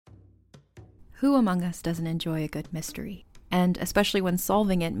Who among us doesn't enjoy a good mystery? And especially when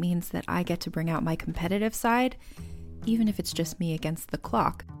solving it means that I get to bring out my competitive side, even if it's just me against the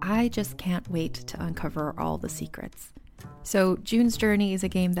clock. I just can't wait to uncover all the secrets. So June's Journey is a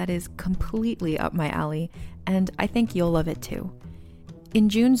game that is completely up my alley, and I think you'll love it too. In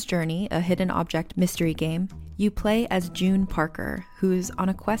June's Journey, a hidden object mystery game, you play as June Parker, who's on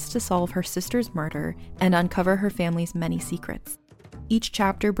a quest to solve her sister's murder and uncover her family's many secrets. Each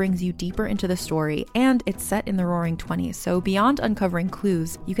chapter brings you deeper into the story, and it's set in the Roaring '20s, so beyond uncovering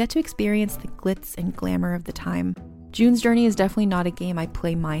clues, you get to experience the glitz and glamour of the time. June's Journey is definitely not a game I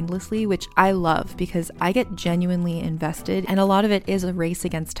play mindlessly, which I love because I get genuinely invested, and a lot of it is a race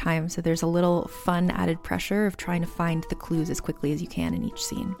against time, so there's a little fun added pressure of trying to find the clues as quickly as you can in each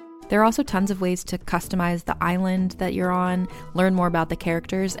scene. There are also tons of ways to customize the island that you're on, learn more about the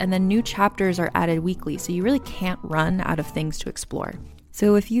characters, and then new chapters are added weekly, so you really can't run out of things to explore.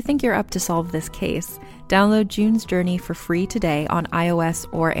 So if you think you're up to solve this case, download June's Journey for free today on iOS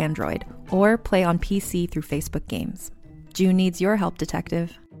or Android, or play on PC through Facebook Games. June needs your help,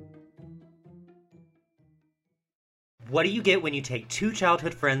 detective. What do you get when you take two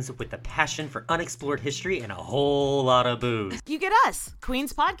childhood friends with a passion for unexplored history and a whole lot of booze? You get us,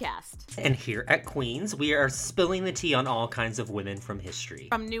 Queen's Podcast. And here at Queen's, we are spilling the tea on all kinds of women from history.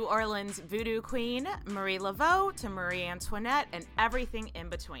 From New Orleans voodoo queen, Marie Laveau, to Marie Antoinette, and everything in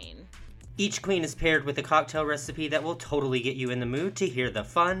between. Each queen is paired with a cocktail recipe that will totally get you in the mood to hear the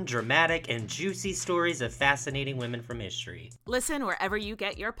fun, dramatic, and juicy stories of fascinating women from history. Listen wherever you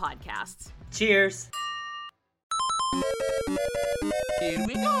get your podcasts. Cheers! Here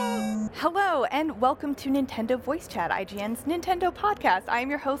we go! Hello, and welcome to Nintendo Voice Chat, IGN's Nintendo podcast. I am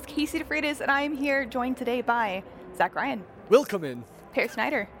your host, Casey DeFreitas, and I am here joined today by Zach Ryan, Welcome in. Per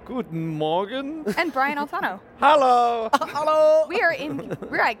Snyder, Guten Morgen. and Brian Altano. Hello. Hello! We're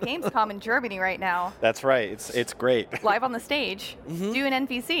at Gamescom in Germany right now, That's right. It's great. live on the stage, doing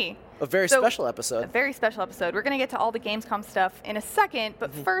NVC. A very special episode. A very special episode. We're going to get to all the Gamescom stuff in a second,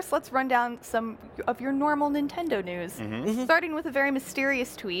 but first let's run down some of your normal Nintendo news. Starting with a very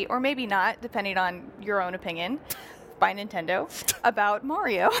mysterious tweet, or maybe not, depending on your own opinion, by Nintendo, about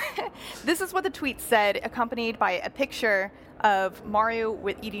Mario. This is what the tweet said, accompanied by a picture of Mario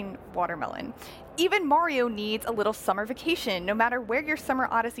with eating watermelon. Even Mario needs a little summer vacation. No matter where your summer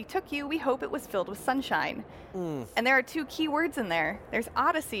odyssey took you, we hope it was filled with sunshine. And there are two key words in there. There's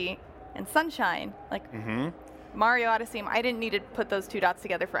odyssey and sunshine. Like, Mario Odyssey, I didn't need to put those two dots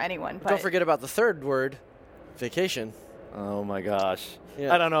together for anyone. But Don't forget about the third word, vacation. Oh my gosh.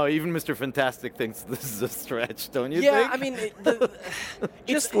 Yeah. I don't know. Even Mr. Fantastic thinks this is a stretch, don't you Yeah, think? I mean,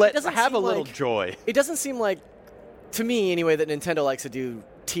 Just it doesn't have a seem little like- joy. It doesn't seem like, to me anyway, that Nintendo likes to do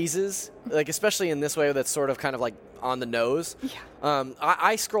teases, like especially in this way that's sort of kind of like on the nose. Yeah.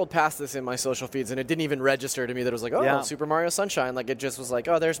 I scrolled past this in my social feeds and it didn't even register to me that it was like, oh, Yeah. Super Mario Sunshine. Like it just was like,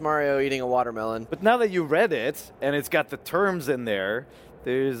 oh, there's Mario eating a watermelon. But now that you read it, and it's got the terms in there,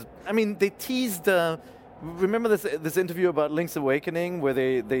 they teased, remember this interview about Link's Awakening where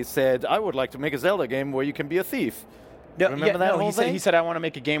they said, I would like to make a Zelda game where you can be a thief. Remember that whole thing? He said, I want to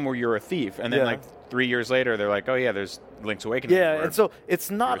make a game where you're a thief. And then, Yeah. like, 3 years later, they're like, oh, yeah, there's Link's Awakening. Yeah, where and so it's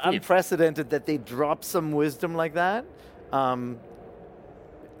not you're a thief. unprecedented that they drop some wisdom like that.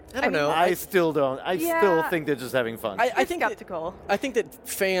 I don't know. I still don't. I Yeah. still think they're just having fun. I I'm think skeptical. I think that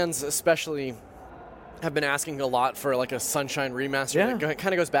fans especially have been asking a lot for like a Sunshine remaster Yeah. that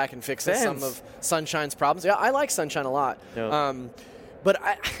kind of goes back and fixes some Fans. of Sunshine's problems. Yeah, I like Sunshine a lot. Yeah. But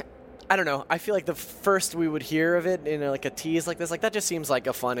I don't know. I feel like the first we would hear of it in like a tease like this, like that just seems like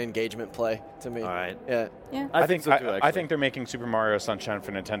a fun engagement play to me. All right. Yeah. Yeah. I think so too, I actually. think they're making Super Mario Sunshine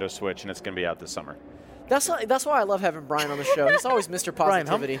for Nintendo Switch, and it's going to be out this summer. That's why I love having Brian on the show. He's always Mr. Brian,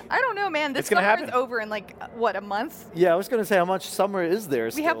 how- Positivity. I don't know, man. This It's gonna summer is happen. over in like, what, a month? Yeah, I was going to say, how much summer is there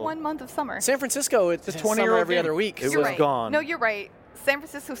We still? have 1 month of summer. San Francisco, it's a summer 20-year-old every game. other week. It You're was right. gone. No, you're right. San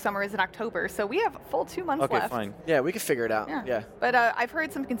Francisco summer is in October, so we have a full 2 months Okay, left. fine. Yeah, we could figure it out. Yeah. Yeah. But I've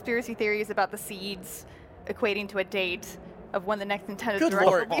heard some conspiracy theories about the seeds equating to a date of when the next Nintendo Good Direct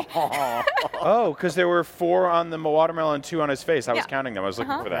Lord. will be. Oh, because there were 4 on the watermelon, 2 on his face. I was Yeah. counting them. I was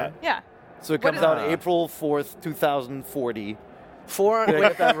looking Uh-huh. for that. Yeah. So it What comes is- out April 4th, 2040. 4 Did I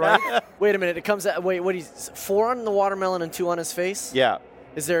get that right? Wait a minute. It comes out. Wait, what? He's 4 on the watermelon and 2 on his face. Yeah.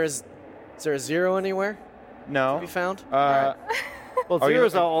 Is there a 0 anywhere No. to be found? Well, Oh, you're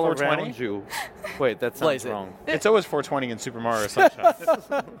zeros are looking all 420? around you. Wait, that sounds Blaze it. wrong. It's always 420 in Super Mario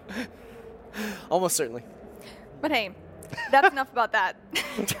Sunshine. Almost certainly. But hey, That's enough about that.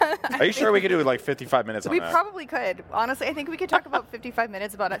 Are you sure we could do like 55 minutes on We that? probably could. Honestly, I think we could talk about 55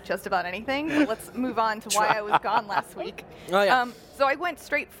 minutes about just about anything. But let's move on to why I was gone last week. Oh, yeah. So I went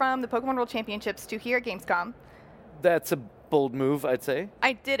straight from the Pokemon World Championships to here at Gamescom. That's a bold move, I'd say.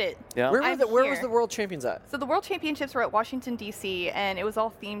 I did it. Yeah. Where was here. the World Champions at? So the World Championships were at Washington, D.C., and it was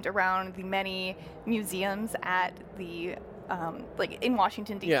all themed around the many museums at the, like in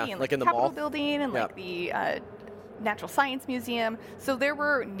Washington, D.C., Yeah, and like in the Capitol mall? Building and like the Natural Science Museum. So there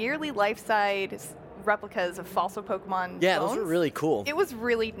were nearly life-size replicas of fossil Pokemon Yeah, bones. those were really cool. It was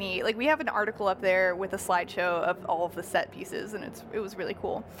really neat. Like we have an article up there with a slideshow of all of the set pieces, and it was really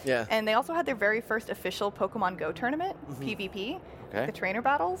cool. Yeah. And they also had their very first official Pokemon Go tournament, PvP, the trainer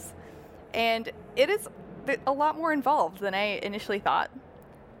battles, and it is a lot more involved than I initially thought.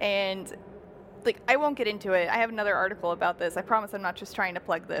 And like I won't get into it. I have another article about this. I promise I'm not just trying to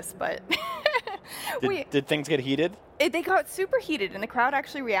plug this, but Did things get heated? they got super heated, and the crowd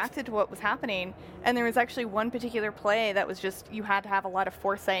actually reacted to what was happening. And there was actually one particular play that was just, you had to have a lot of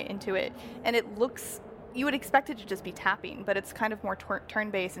foresight into it. And it looks, you would expect it to just be tapping, but it's kind of more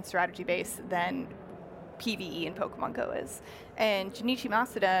turn-based and strategy-based than PvE in Pokemon Go is. And Junichi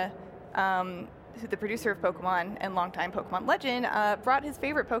Masuda, the producer of Pokemon and longtime Pokemon legend, brought his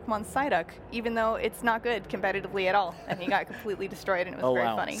favorite Pokemon, Psyduck, even though it's not good competitively at all. And he got completely destroyed, and it was very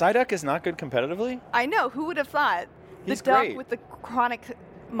funny. Psyduck is not good competitively? I know, who would have thought? He's the duck great. with the chronic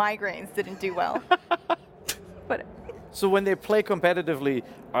migraines didn't do well. But So when they play competitively,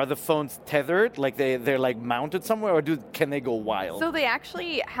 are the phones tethered? Like they're like mounted somewhere, or can they go wild? so they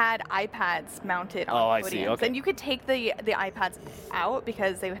actually had iPads mounted on Oh, podiums, I see, okay. and you could take the iPads out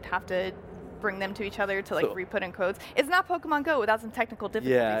because they would have to bring them to each other to like So- re-put in codes. It's not Pokemon Go without some technical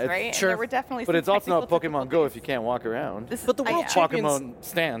difficulties, it's- right? And Sure. there were definitely But some it's also not technical Pokemon Go if difficulties. you can't walk around. This is- But the World yeah. Champions- Pokemon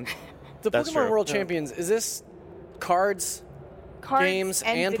stand. The That's Pokemon true. World Yeah. Champions, is this cards, Cards games,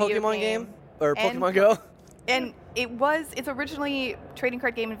 and video Pokemon game? Or and Pokemon Go? And it's originally trading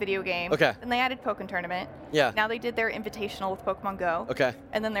card game and video game. Okay. And they added Pokken Tournament. Yeah. Now they did their invitational with Pokemon Go. Okay.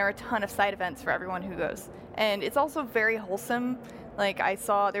 And then there are a ton of side events for everyone who goes. And it's also very wholesome. Like I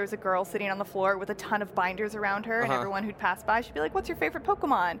saw there was a girl sitting on the floor with a ton of binders around her, and everyone who'd pass by, she'd be like, "What's your favorite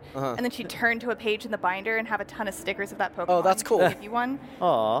Pokemon?" And then she'd turn to a page in the binder and have a ton of stickers of that Pokemon. Oh, that's cool. Give you one.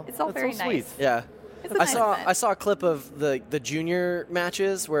 Aw, It's all that's very so nice. sweet. Yeah. It's a nice event. I saw a clip of the junior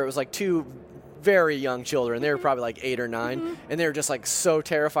matches where it was like two very young children. They were probably like 8 or 9, and they were just like so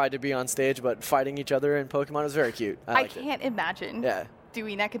terrified to be on stage, but fighting each other in Pokemon. It was very cute. I I liked it. can't imagine Yeah.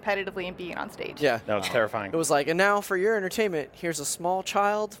 doing that competitively and being on stage. Yeah. No, it's terrifying. It was like, and now for your entertainment, here's a small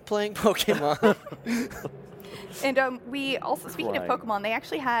child playing Pokemon. And we also, speaking of Right. Pokemon, they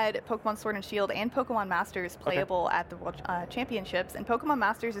actually had Pokemon Sword and Shield and Pokemon Masters playable at the World Championships. And Pokemon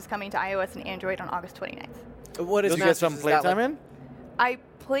Masters is coming to iOS and Android on August 29th. What is Did you get Masters? some Is that playtime like- in? I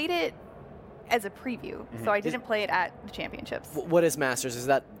played it as a preview, so I didn't play it at the championships. What is Masters? Is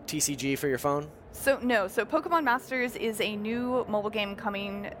that TCG for your phone? So Pokemon Masters is a new mobile game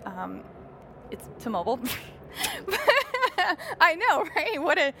coming. It's to mobile. I know, right?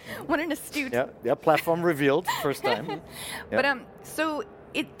 What an astute. Yeah, platform revealed first time. But so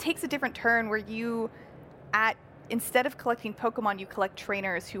it takes a different turn where instead of collecting Pokemon, you collect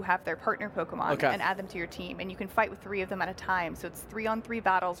trainers who have their partner Pokemon and add them to your team, and you can fight with 3 of them at a time. So it's 3-on-3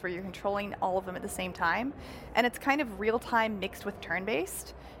 battles where you're controlling all of them at the same time, and it's kind of real time mixed with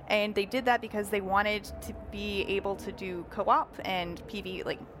turn-based. And they did that because they wanted to be able to do co-op and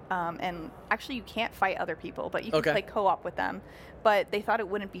PV, and actually you can't fight other people, but you can play co-op with them. But they thought it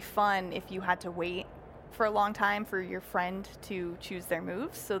wouldn't be fun if you had to wait for a long time for your friend to choose their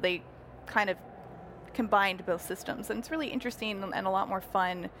moves, so they kind of combined both systems, and it's really interesting and a lot more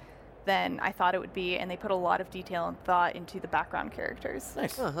fun than I thought it would be, and they put a lot of detail and thought into the background characters.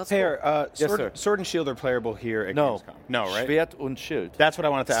 Nice. Oh, that's Hey, Yes, sir. Sword and Shield are playable here at No. Gamescom. No, right? Schwert und Schild. That's what I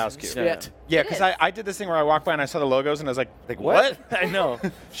wanted to ask you. Schwert. Yeah, It because is. I did this thing where I walked by and I saw the logos and I was like What? I know.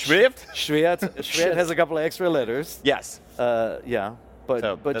 Schrift? Schwert has a couple of extra letters. Yes. Yeah. But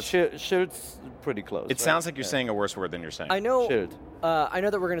So but that's- Schild's pretty close. It sounds like you're saying a worse word than you're saying. I know. Shield. I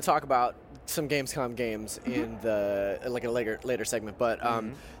know that we're going to talk about some Gamescom games in the like a later segment, but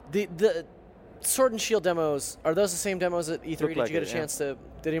the Sword and Shield demos, are those the same demos at E3? Look Did like you get it, a chance to?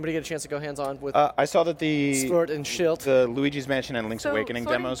 Did anybody get a chance to go hands on with I saw that the Sword and Shield? the Luigi's Mansion and Link's So Awakening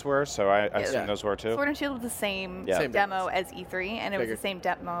Sword and- demos were, so I assume Yeah. those were too. Sword and Shield was the same Yeah. Same demo as E3, and it was Figured. the same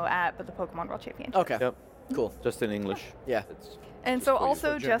demo at the Pokemon World Championships. Okay. Yep. Cool. Just in English. Yeah. And so for you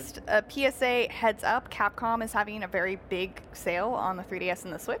also for German. just a PSA heads up, Capcom is having a very big sale on the 3DS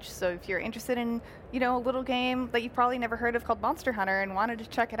and the Switch. So if you're interested in, a little game that you've probably never heard of called Monster Hunter and wanted to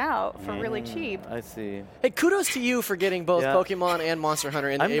check it out for really cheap. I see. Hey, kudos to you for getting both Yeah. Pokemon and Monster Hunter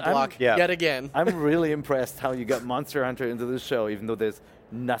in the A block yeah. yet again. I'm really impressed how you got Monster Hunter into the show, even though there's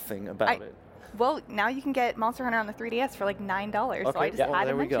nothing about it. Well, now you can get Monster Hunter on the 3DS for like $9. So I just yeah. Well, had to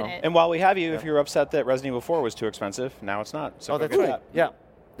there we mention go. it. And while we have you, if you're upset that Resident Evil 4 was too expensive, now it's not. So Oh, go that's get right. that. Yeah.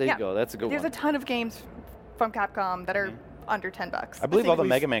 There Yeah. you go. That's a good There's one. a ton of games from Capcom that are under $10. I believe think all the we've-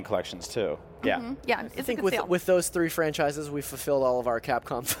 Mega Man collections too. Yeah. Yeah, I it's a think good sale. with those 3 franchises, we fulfilled all of our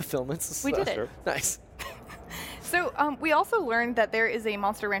Capcom fulfillments. We so- did it. Nice. So we also learned that there is a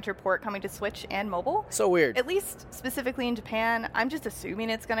Monster Rancher port coming to Switch and mobile. So weird. At least specifically in Japan. I'm just assuming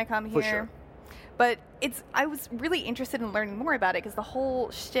it's going to come here. For sure. But I was really interested in learning more about it because the whole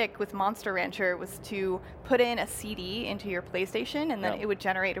shtick with Monster Rancher was to put in a CD into your PlayStation and then Yeah. it would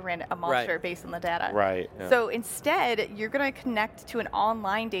generate a monster based on the data. Right. So instead, you're going to connect to an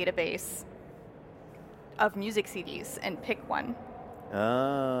online database of music CDs and pick one,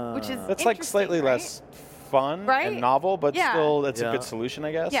 which is That's like interesting, slightly right? less fun Right? and novel, but Yeah. still, it's a Yeah. good solution,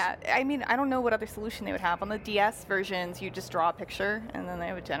 I guess. Yeah, I mean, I don't know what other solution they would have. On the DS versions, you just draw a picture and then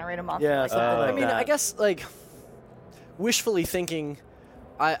they would generate a monster. Yeah, like something that. like I mean, that. I guess, wishfully thinking,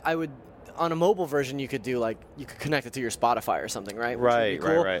 I would, on a mobile version, you could connect it to your Spotify or something, right? Which would be Right,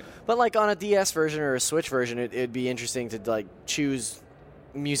 cool. right. But, on a DS version or a Switch version, it'd be interesting to, choose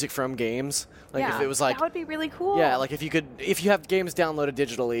music from games. yeah, if it was that would be really cool. yeah, if you have games downloaded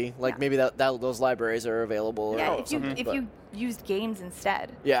digitally, Yeah. maybe those libraries are available. Yeah, or if you something, if but- you used games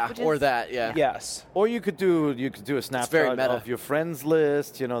instead. yeah, which or is- that, yeah. Yes. Or you could do a snapshot very meta. of your friends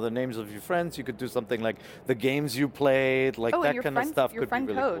list, the names of your friends. You could do something like the games you played, like Oh, and that your kind friend- of stuff your could friend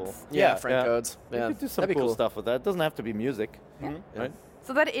be really codes. cool. Yeah, friend codes. You Yeah, could do some that'd be cool cool stuff with that. It doesn't have to be music. Yeah. Right?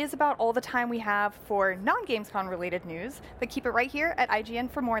 So that is about all the time we have for non-Gamescom related news, but keep it right here at IGN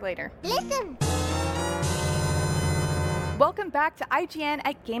for more later. Listen. Welcome back to IGN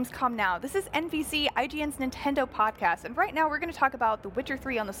at Gamescom Now. This is NVC, IGN's Nintendo podcast, and right now we're going to talk about The Witcher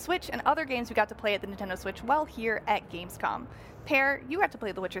 3 on the Switch and other games we got to play at the Nintendo Switch while here at Gamescom. Pear, you got to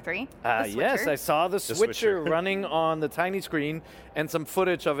play The Witcher 3. The Yes, Switcher. I saw the Switcher. Switcher running on the tiny screen and some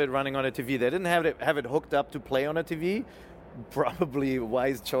footage of it running on a TV. They didn't have it hooked up to play on a TV. Probably a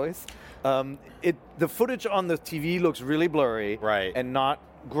wise choice. The footage on the TV looks really blurry, Right. and not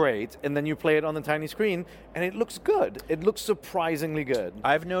great. And then you play it on the tiny screen, and it looks good. It looks surprisingly good.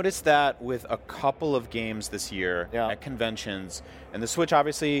 I've noticed that with a couple of games this year Yeah. at conventions, and the Switch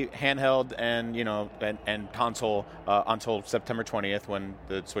obviously handheld and and console until September 20th when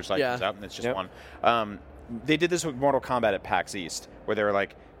the Switch Lite Yeah. comes out, and it's just Yep. one. They did this with Mortal Kombat at PAX East, where they were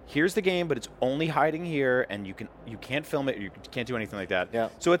like, "Here's the game, but it's only hiding here, and you can't film it, you can't do anything like that." Yeah.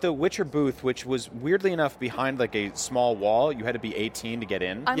 So at the Witcher booth, which was weirdly enough behind like a small wall, you had to be 18 to get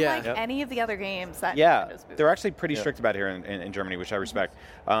in. Unlike Yep. any of the other games that Yeah, Nintendo's booth. they're actually pretty strict about it here in Germany, which I respect.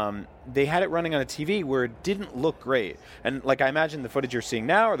 They had it running on a TV where it didn't look great. And I imagine the footage you're seeing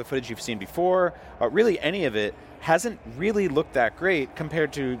now or the footage you've seen before, really any of it, hasn't really looked that great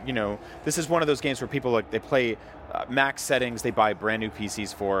compared to, this is one of those games where people, they play max settings, they buy brand new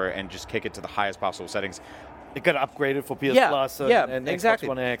PCs for, and just kick it to the highest possible settings. It got upgraded for PS Yeah, Plus yeah, and exactly. Xbox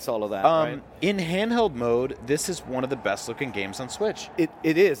One X, all of that, right? In handheld mode, this is one of the best looking games on Switch. It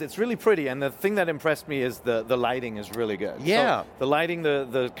is. It's really pretty, and the thing that impressed me is the lighting is really good. Yeah. So the lighting,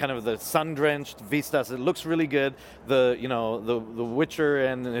 the kind of the sun-drenched vistas, it looks really good. The Witcher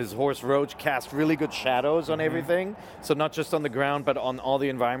and his horse Roach cast really good shadows on everything. So not just on the ground, but on all the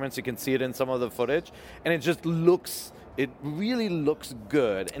environments. You can see it in some of the footage, and it just looks. It really looks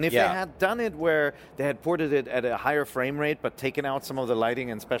good. And if Yeah. they had done it where they had ported it at a higher frame rate but taken out some of the lighting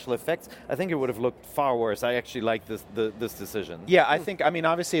and special effects, I think it would have looked far worse. I actually like this decision. Yeah, I mean,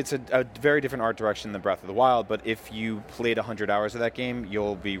 obviously it's a very different art direction than Breath of the Wild, but if you played 100 hours of that game,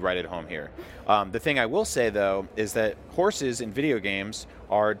 you'll be right at home here. The thing I will say, though, is that horses in video games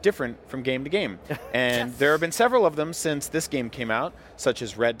are different from game to game. And there have been several of them since this game came out, such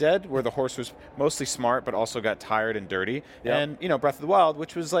as Red Dead, where the horse was mostly smart but also got tired and dirty. Yep. And, Breath of the Wild,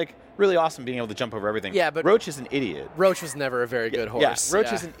 which was, really awesome being able to jump over everything. Yeah, but- Roach is an idiot. Roach was never a very good horse. Yeah,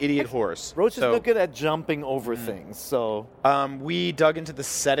 Roach is an idiot horse. Roach is So- no good at jumping over things, so we dug into the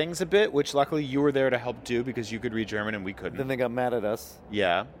settings a bit, which luckily you were there to help do because you could read German and we couldn't. then they got mad at us.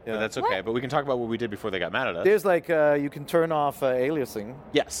 Yeah, Yeah. but that's okay. What? But we can talk about what we did before they got mad at us. There's you can turn off aliasing,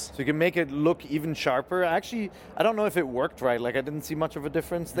 Yes. So you can make it look even sharper. Actually, I don't know if it worked right. Like, I didn't see much of a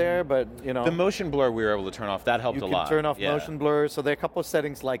difference there, but, you know. The motion blur we were able to turn off, that helped a lot. You can turn off Yeah. motion blur, so there are a couple of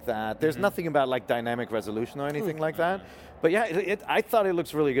settings like that. There's nothing about, like, dynamic resolution or anything like that. But yeah, I thought it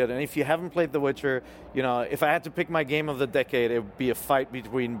looks really good. And if you haven't played The Witcher, you know, if I had to pick my game of the decade, it would be a fight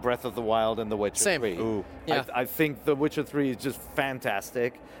between Breath of the Wild and The Witcher Same. 3. Ooh. Yeah. I think The Witcher 3 is just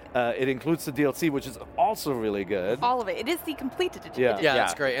fantastic. It includes the DLC, which is also really good. All of it. It is the complete edition. Yeah. Yeah, Yeah.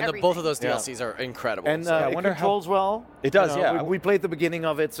 that's great. And both of those Yeah. DLCs are incredible. And so. I it wonder how- controls well. It does, You know, yeah. We played the beginning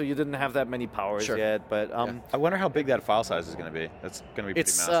of it, so you didn't have that many powers Sure. yet. But I wonder how big that file size is going to be. That's going to be pretty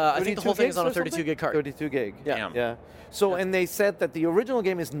it's massive. I think the whole thing is on a 32 32 gig card. 32 gig. Yeah. Damn. Yeah. So, and they said that the original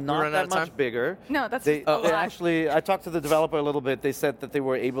game is not running out that of much time? bigger. No, that's They, a they lot. actually, I talked to the developer a little bit. They said that they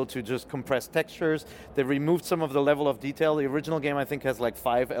were able to just compress textures. They removed some of the level of detail. The original game, I think, has like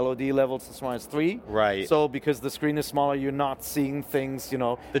 5 LOD levels. This one has 3. Right. So, because the screen is smaller, you're not seeing things. You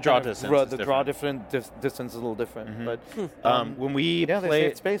know, The draw kind of distance is The draw distance is a little different. But When we yeah, they played,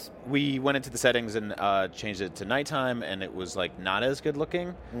 saved space. we went into the settings and changed it to nighttime, and it was like not as good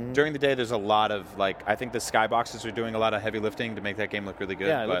looking. During the day, there's a lot of like I think the skyboxes are doing a lot of heavy lifting to make that game look really good.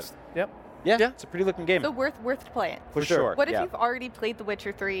 Yeah, it but looks, yep. yeah, Yeah. it's a pretty looking game So worth to play it. for sure. What if yeah. you've already played The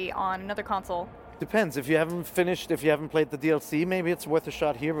Witcher 3 on another console? Depends. If you haven't played the DLC, maybe it's worth a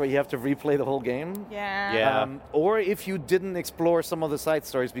shot here, but you have to replay the whole game. Yeah. Yeah. Or if you didn't explore some of the side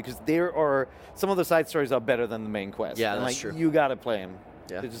stories, because there are some of the side stories are better than the main quest. Yeah, and, that's like, true. You gotta play them.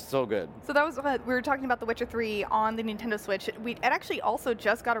 Yeah. They're just so good. So that was we were talking about The Witcher 3 on the Nintendo Switch. It actually also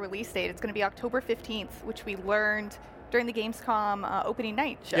just got a release date. It's going to be October 15th, which we learned during the Gamescom opening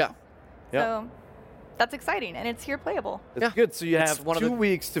night show. Yeah. Yeah. So that's exciting, and it's here playable. It's Yeah. good. So you It's have one of 2 the-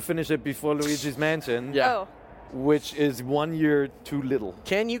 weeks to finish it before Luigi's Mansion, Yeah. Oh, which is 1 year too little.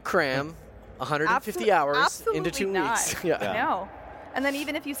 Can you cram 150 hours absolutely into 2 not. weeks? Yeah. No. And then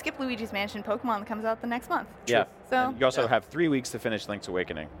even if you skip Luigi's Mansion, Pokemon comes out the next month. Yeah. So, And you also have 3 weeks to finish Link's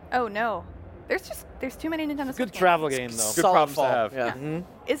Awakening. oh no. There's too many Nintendo Switch Good games. travel game, though. Good Solid problems to fall. have. Yeah. Mhm.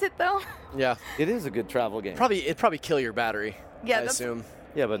 Is it though? Yeah. It is a good travel game. It'd probably kill your battery. Yeah, I that's- assume.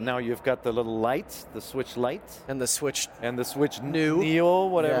 Yeah, but now you've got the little light, the Switch Lite, And the Switch. and the Switch New. Neo,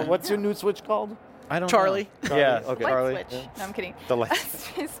 whatever. Yeah. What's your new Switch called? I don't Charlie. know. Yeah. Okay. Light Charlie. Switch. No, I'm kidding. The light.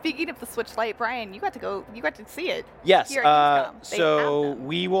 Speaking of the Switch Lite, Brian, you got to see it. Yes. Here at Gamescom. They So have them.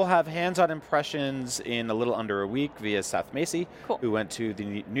 we will have hands-on impressions in a little under a week via Seth Macy, Cool. who went to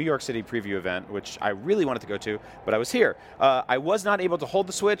the New York City preview event, which I really wanted to go to, but I was here. I was not able to hold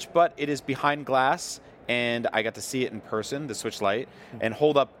the Switch, but it is behind glass, and I got to see it in person, the Switch Lite, and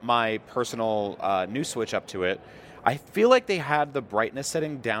hold up my personal new Switch up to it. I feel like they had the brightness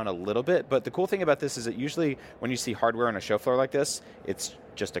setting down a little bit, but the cool thing about this is that usually when you see hardware on a show floor like this, it's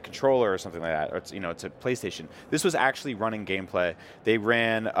just a controller or something like that, or it's a PlayStation. This was actually running gameplay. They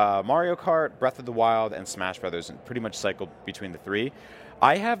ran Mario Kart, Breath of the Wild, and Smash Brothers, and pretty much cycled between the 3.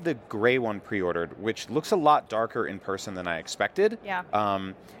 I have the gray one pre-ordered, which looks a lot darker in person than I expected. Yeah.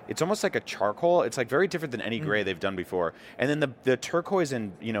 It's almost like a charcoal. It's like very different than any gray they've done before. And then the turquoise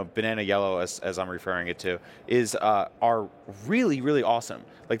and banana yellow, as I'm referring it to, are really, really awesome.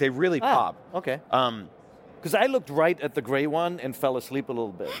 Like they really pop. Okay. Because I looked right at the gray one and fell asleep a little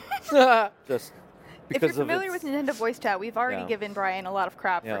bit. Just If because you're of familiar with its, Nintendo Voice Chat, we've already Yeah. given Brian a lot of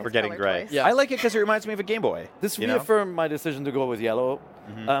crap Yeah. for For his getting color gray. choice. Yeah. I like it because it reminds me of a Game Boy. this you know? reaffirmed my decision to go with yellow.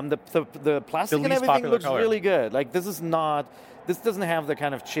 The plastic and least everything popular looks color. really good. Like this doesn't have the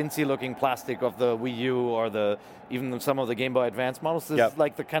kind of chintzy looking plastic of the Wii U or even some of the Game Boy Advance models. This Yep. is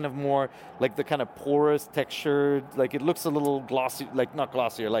like the kind of more like the kind of porous textured. Like it looks a little glossy, like not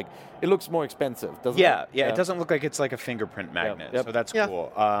glossier. Like it looks more expensive, doesn't Yeah, it? yeah, it doesn't look like it's like a fingerprint magnet, Yep. so that's Yeah.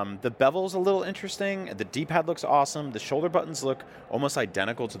 cool. The bevel's a little interesting. The D-pad looks awesome. The shoulder buttons look almost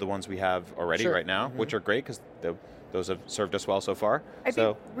identical to the ones we have already Sure. right now, which are great because those have served us well so far. I'd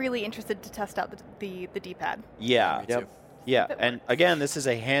So be really interested to test out the D-pad. yeah, Me too. yeah, If it and again, this is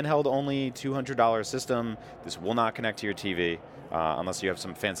a handheld only $200 system. This will not connect to your TV unless you have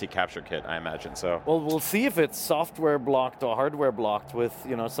some fancy capture kit, I imagine. So Well, we'll see if it's software blocked or hardware blocked with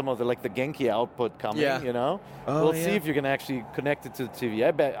some of the like the Genki output coming. Yeah. Oh, We'll yeah. see if you can actually connect it to the TV.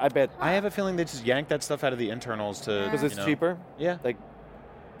 I bet I have a feeling they just yanked that stuff out of the internals to because it's you know. cheaper. Yeah. Like,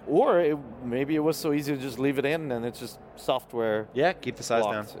 or maybe it was so easy to just leave it in and it's just software Yeah, keep the size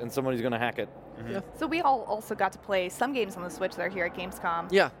down. blocked, and somebody's gonna hack it. So we all also got to play some games on the Switch that are here at Gamescom.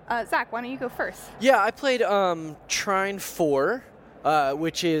 Yeah. Zach, why don't you go first? Yeah, I played Trine 4.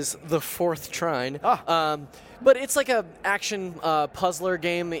 which is the fourth Trine. But it's like a action puzzler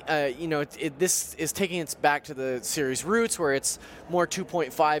game. This is taking it back to the series roots, where it's more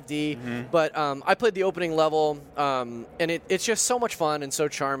 2.5D. But I played the opening level, and it's just so much fun and so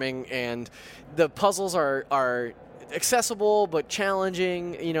charming. And the puzzles are accessible but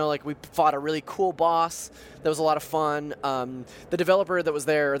challenging. Like we fought a really cool boss that was a lot of fun. The developer that was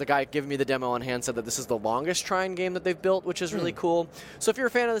there, the guy giving me the demo on hand, said that this is the longest Trine game that they've built, which is really cool. So if you're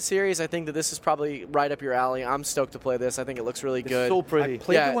a fan of the series, I think that this is probably right up your alley. I'm stoked to play this. I think it looks really good. So pretty. I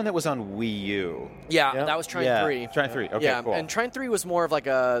played the one that was on Wii U. Yeah, that was Trine 3. Trine 3. Okay, cool. And Trine 3 was more of like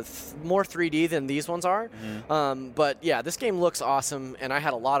a more 3D than these ones are. But yeah, this game looks awesome, and I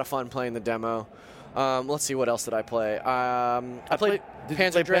had a lot of fun playing the demo. Let's see, what else did I play? I played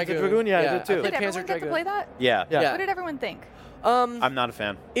Panzer Dragoon. Yeah, I did too. Did everyone get to play that? Yeah. What did everyone think? I'm not a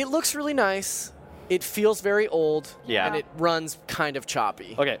fan. It looks really nice. It feels very old. Yeah. And it runs kind of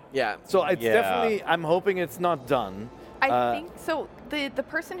choppy. Okay. Yeah. So it's definitely, I'm hoping it's not done. I think so. The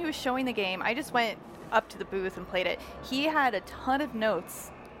person who was showing the game, I just went up to the booth and played it. He had a ton of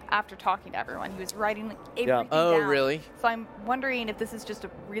notes after talking to everyone. He was writing everything down. Oh, really? So I'm wondering if this is just a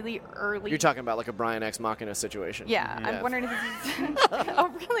really early... You're talking about like a Brian X Machina situation. Yeah, I'm wondering if this is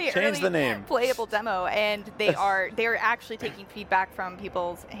a really Change the name. playable demo, and they are actually taking feedback from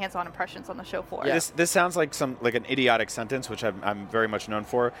people's hands-on impressions on the show floor. Yeah. This sounds like an idiotic sentence, which I'm very much known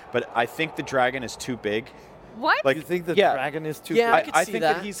for, but I think the dragon is too big. What? You think the dragon is too big? I could see think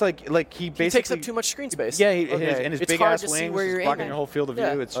that. that he's like he basically takes up too much screen space. Yeah, and his It's big hard ass to see wings where is you're blocking aiming. your whole field of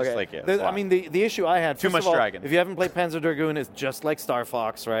Yeah. view. It's just like I mean, the issue I had, Too first much of all, dragon. If you haven't played Panzer Dragoon, it's just like Star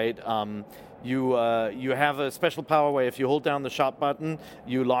Fox, right? You have a special power where if you hold down the shot button,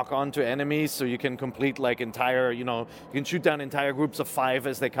 you lock on to enemies, so you can complete like entire, you can shoot down entire groups of 5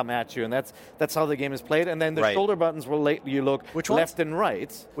 as they come at you, and that's how the game is played. And then the shoulder buttons will let you look left and right.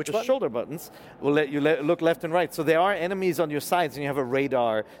 The shoulder buttons will let you look left and right. So there are enemies on your sides, and you have a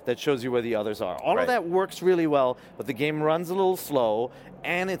radar that shows you where the others are. All of that works really well, but the game runs a little slow.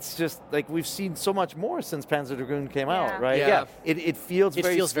 And it's just like we've seen so much more since Panzer Dragoon came out, right? Yeah. It feels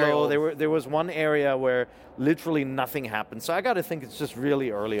very slow. very old. There was one area where literally nothing happened. So I got to think it's just really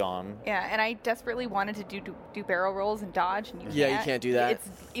early on. Yeah, and I desperately wanted to do barrel rolls and dodge, and you can't do that.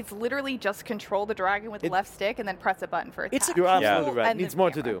 It's literally just control the dragon with the left stick and then press a button for attack. You're absolutely right. It needs more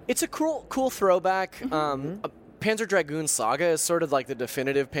to do. It's a cool throwback. Panzer Dragoon Saga is sort of like the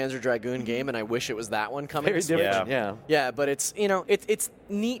definitive Panzer Dragoon game, and I wish it was that one coming. Very different. Yeah, but it's it's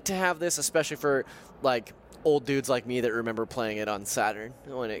neat to have this, especially for like old dudes like me that remember playing it on Saturn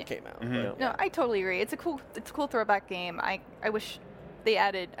when it came out. No, I totally agree. It's a cool throwback game. I wish they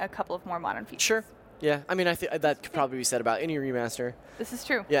added a couple of more modern features. Sure. Yeah, I mean, I think that could probably be said about any remaster. This is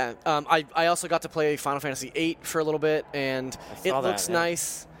true. Yeah, I also got to play Final Fantasy VIII for a little bit, and it looks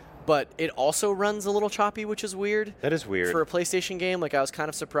nice. But it also runs a little choppy, which is weird. That is weird. For a PlayStation game, like I was kind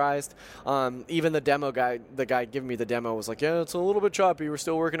of surprised. Even the guy giving me the demo was like, yeah, it's a little bit choppy. We're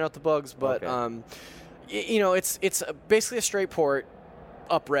still working out the bugs. But, it's basically a straight port,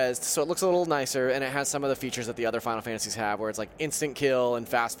 up-resed, so it looks a little nicer, and it has some of the features that the other Final Fantasies have, where it's like instant kill and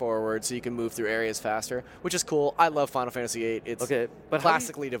fast forward, so you can move through areas faster, which is cool. I love Final Fantasy VIII. It's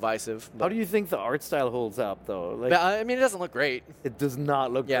classically divisive. How do you think the art style holds up, though? Like, I mean, it doesn't look great. It does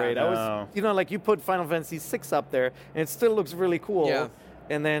not look great. No. You put Final Fantasy VI up there, and it still looks really cool. Yeah.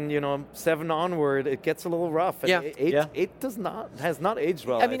 And then 7 onward, it gets a little rough. And 8 has not aged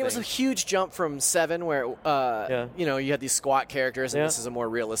well. I mean, it was a huge jump from 7, where you had these squat characters, and this is a more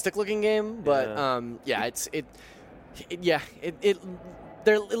realistic looking game. But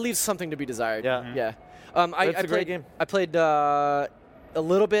it leaves something to be desired. Yeah. I a great game. I played a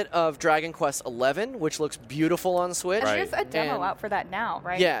little bit of Dragon Quest XI, which looks beautiful on Switch. And there's a demo out for that now,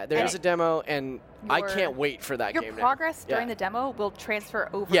 right? Yeah, there is a demo, and I can't wait for that game. Your progress during the demo will transfer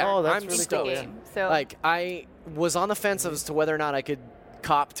over. Yeah, that's I'm really stoked. cool. Game, so like, I was on the fence as to whether or not I could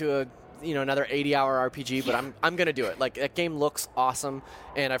cop to another 80-hour RPG, but I'm gonna do it. Like, that game looks awesome,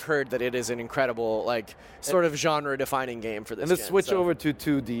 and I've heard that it is an incredible, like, sort of genre-defining game for this. And the switch over to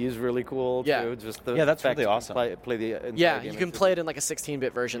 2D is really cool too. Just that's really awesome. Play the you can play it in like a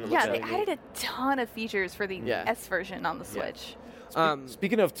 16-bit version. Yeah, they added a ton of features for the S version on the Switch.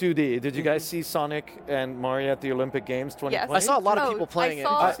 Speaking of 2D, did you guys see Sonic and Mario at the Olympic Games 2020? Yes. I saw a lot of people playing it.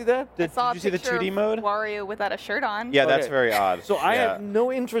 Did you see that? Did you see the 2D mode? Wario without a shirt on. Yeah, that's very odd. So I have no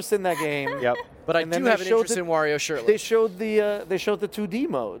interest in that game. Yep. But I And then do they have an showed interest in Wario shirtless. They showed the 2D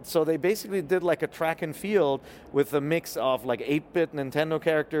mode. So they basically did like a track and field with a mix of like 8-bit Nintendo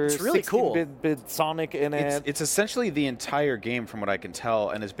characters, It's really cool. 16-bit Sonic in it. It's essentially the entire game, from what I can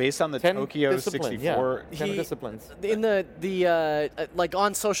tell, and is based on the 10 Tokyo disciplines, 64. Yeah. 10 disciplines. In the like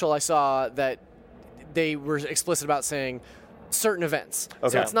on social, I saw that they were explicit about saying certain events. So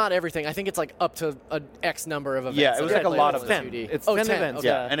Okay. it's not everything. I think it's like up to an X number of events. Yeah, it that was are like a lot of playable in them. 2D. It's oh, 10 10 events, okay.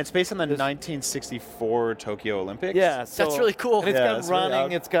 Yeah, and it's based on the 1964 Tokyo Olympics. Yeah, so That's really cool. And it's Yeah, got it's really running,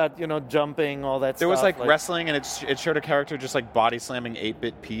 out. it's got jumping, all that There stuff. was like wrestling, and it showed a character just like body slamming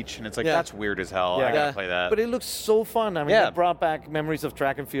 8-bit Peach, and it's like, Yeah. that's weird as hell. I Yeah. gotta play that. But it looks so fun. I mean, Yeah. it brought back memories of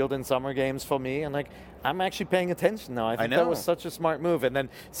track and field and summer games for me, and like I'm actually paying attention now. I think that know. was such a smart move. And then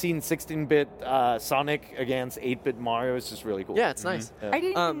seeing 16-bit Sonic against 8-bit Mario is just really cool. Yeah, it's nice. I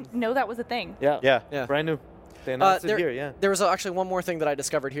didn't even know that was a thing. Yeah, Yeah. brand new. They announced there, it here. Yeah. There was actually one more thing that I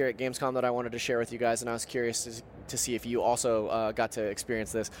discovered here at Gamescom that I wanted to share with you guys, and I was curious to see if you also got to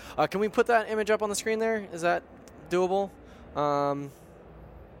experience this. Can we put that image up on the screen there? Is that doable?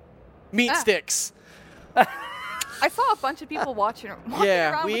 Meat sticks. I saw a bunch of people walking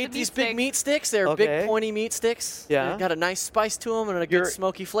Yeah, around we with ate the these sticks. big meat sticks. They're Okay. big, pointy meat sticks. Yeah. They got a nice spice to them and a good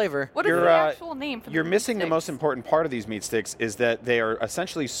smoky flavor. What is You're, the actual name for You're the meat missing the sticks? most important part of these meat sticks is that they are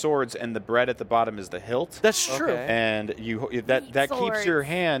essentially swords, and the bread at the bottom is the hilt. That's true. Okay. And that keeps your swords.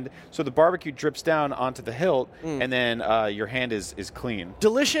 hand, so the barbecue drips down onto the hilt, and then your hand is clean.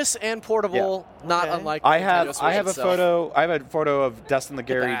 Delicious and portable, not Okay. unlike I Nintendo have Switch itself. I have a photo of Dustin the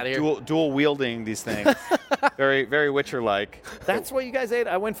Get outta Gary here. dual wielding these things, very very Witcher like. That's what you guys ate.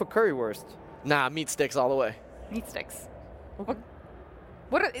 I went for currywurst. Nah, meat sticks all the way. Meat sticks.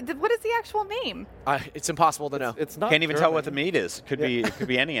 What is the actual name? It's impossible to know. It's not. Can't even tell what the German. meat is. It could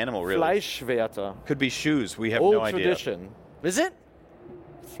be any animal really. Fleischschwerter. Could be shoes. We have Old no idea. tradition. Is it?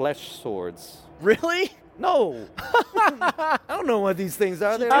 Flesh swords. Really? No. I don't know what these things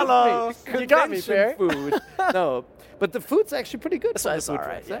are. They're Hello. great You got me, convention Bear. food. No, but the food's actually pretty good. That's for the all food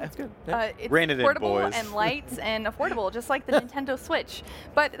right, trucks. yeah. That's good. Yeah. It's Rein it in, portable boys. and light and affordable, just like the Nintendo Switch.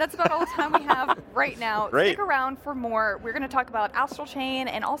 But that's about all the time we have right now. Great. Stick around for more. We're going to talk about Astral Chain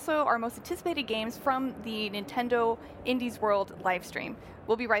and also our most anticipated games from the Nintendo Indies World live stream.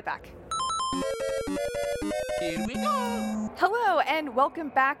 We'll be right back. Here we go. Hello and welcome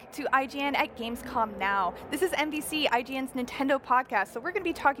back to IGN at Gamescom Now. This is NVC, IGN's Nintendo podcast. So we're going to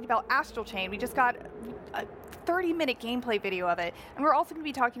be talking about Astral Chain. We just got a 30-minute gameplay video of it. And we're also going to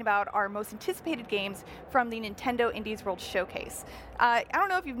be talking about our most anticipated games from the Nintendo Indies World Showcase. I don't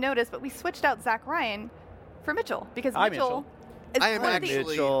know if you've noticed, but we switched out Zach Ryan for Mitchell because Hi, Mitchell Mitchell. is I am one of the-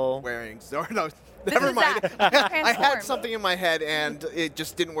 actually Mitchell. wearing. No, This never is mind. Zach. I Transformed. had something in my head and it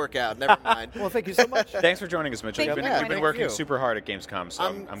just didn't work out. Never mind. Well, thank you so much. Thanks for joining us, Mitchell. Thank You've you. been, Yeah, working thank you. super hard at Gamescom, so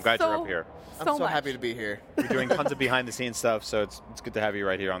I'm I'm glad you're up here. I'm so much. happy to be here. You're doing tons of behind-the-scenes stuff, so it's good to have you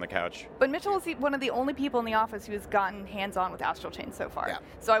right here on the couch. But Mitchell is one of the only people in the office who has gotten hands-on with Astral Chain so far. Yeah.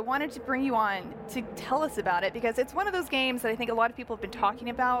 So I wanted to bring you on to tell us about it because it's one of those games that I think a lot of people have been talking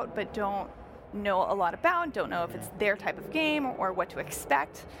about but don't know a lot about, don't know if it's their type of game or what to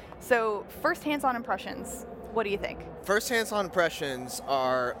expect. So first hands-on impressions, what do you think? First hands-on impressions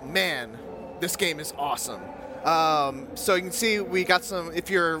are, man, this game is awesome. So you can see we got some, if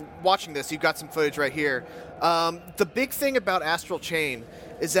you're watching this, you've got some footage right here. The big thing about Astral Chain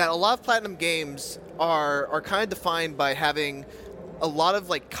is that a lot of Platinum games are kind of defined by having a lot of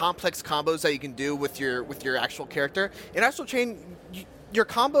like complex combos that you can do with your actual character. In Astral Chain, your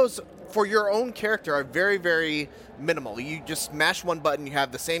combos for your own character are very, very minimal. You just mash one button, you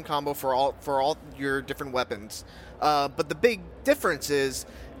have the same combo for all your different weapons. But the big difference is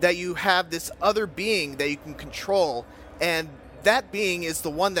that you have this other being that you can control, and that being is the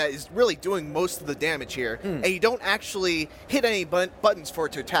one that is really doing most of the damage here. And you don't actually hit any buttons for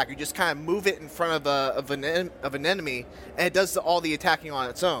it to attack. You just kind of move it in front of an enemy, and it does all the attacking on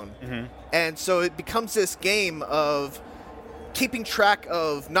its own. And so it becomes this game of keeping track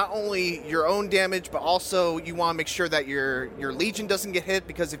of not only your own damage, but also you want to make sure that your Legion doesn't get hit,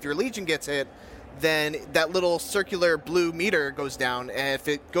 because if your Legion gets hit, then that little circular blue meter goes down, and if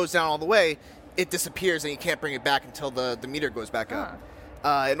it goes down all the way, it disappears and you can't bring it back until the meter goes back up.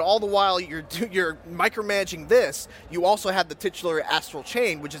 And all the while you're micromanaging this, you also have the titular Astral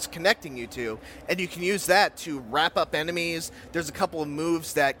Chain, which is connecting you to, and you can use that to wrap up enemies. There's a couple of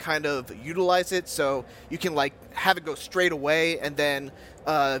moves that kind of utilize it, so you can like have it go straight away, and then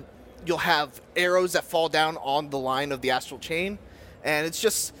you'll have arrows that fall down on the line of the Astral Chain, and it's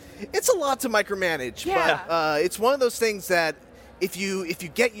a lot to micromanage. Yeah. But it's one of those things that if you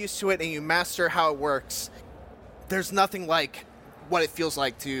get used to it and you master how it works, there's nothing like what it feels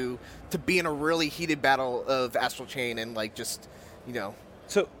like to be in a really heated battle of Astral Chain and like just, you know,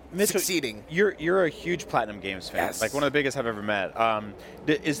 So, Mitchell, succeeding. You're a huge Platinum Games fan, Yes. like one of the biggest I've ever met.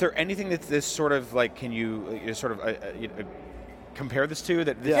 Is there anything that this sort of like? Can you sort of compare this to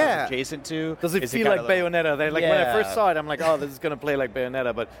that this Yeah. is adjacent to? Does it Is feel kinda like Bayonetta? When I Yeah. first saw it, I'm like, oh, this is going to play like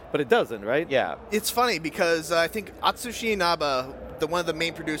Bayonetta, but it doesn't, right? Yeah. It's funny because I think Atsushi Inaba, one of the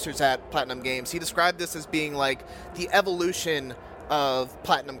main producers at Platinum Games, he described this as being like the evolution of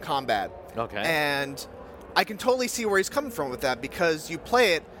Platinum Combat. Okay. And I can totally see where he's coming from with that because you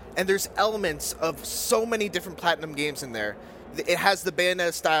play it and there's elements of so many different Platinum games in there. It has the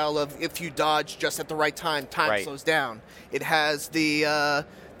Bayonetta style of if you dodge just at the right time, time Right. slows down. It has the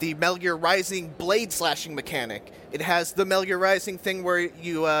Metal Gear Rising blade slashing mechanic. It has the Metal Gear Rising thing where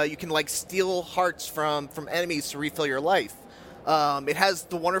you can like steal hearts from enemies to refill your life. It has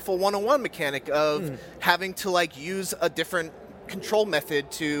the wonderful 101 mechanic of having to like use a different control method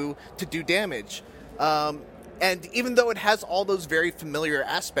to do damage. And even though it has all those very familiar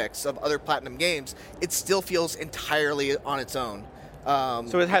aspects of other Platinum games, it still feels entirely on its own.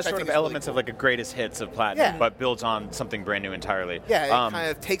 So it has sort of elements of like a greatest hits of Platinum, Yeah. but builds on something brand new entirely. Yeah, it kind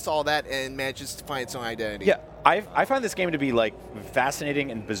of takes all that and manages to find its own identity. Yeah, I find this game to be like fascinating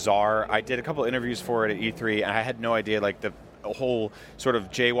and bizarre. I did a couple interviews for it at E3, and I had no idea like the whole sort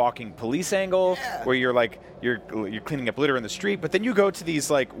of jaywalking police angle, where you're like you're cleaning up litter in the street, but then you go to these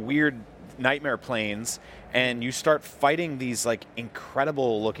like weird nightmare planes, and you start fighting these like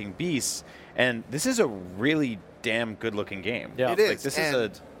incredible looking beasts. And this is a really damn good looking game. Yeah. It is, Like, this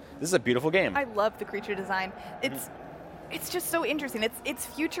and- is a beautiful game. I love the creature design. It's just so interesting. It's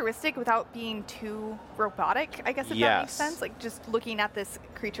futuristic without being too robotic, I guess, if that makes Yes. sense. Like, just looking at this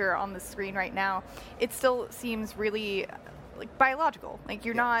creature on the screen right now, it still seems really like biological. Like,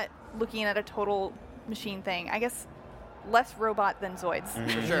 you're not looking at a total machine thing. I guess less robot than Zoids.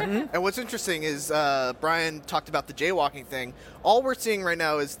 For sure. And what's interesting is Brian talked about the jaywalking thing. All we're seeing right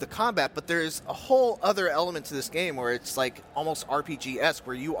now is the combat, but there's a whole other element to this game where it's like almost RPG-esque,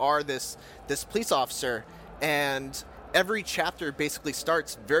 where you are this police officer, and every chapter basically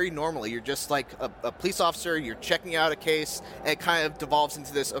starts very normally. You're just like a police officer, you're checking out a case, and it kind of devolves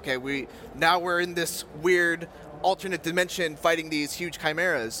into this, okay, we're in this weird alternate dimension fighting these huge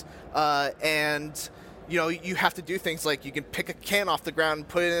chimeras, and you know, you have to do things like you can pick a can off the ground and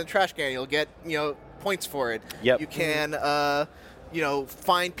put it in a trash can. You'll get, points for it. Yep. You can,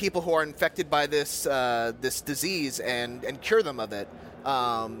 find people who are infected by this disease and cure them of it.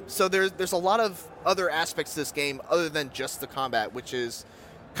 So there's a lot of other aspects to this game other than just the combat, which is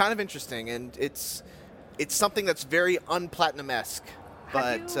kind of interesting, and it's something that's very un-Platinum-esque.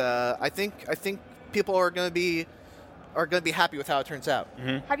 But I think people are going to be happy with how it turns out.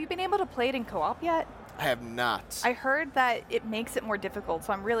 Have you been able to play it in co-op yet? I have not. I heard that it makes it more difficult,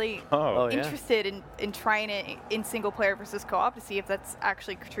 so I'm really Oh, yeah. interested in trying it in single player versus co-op to see if that's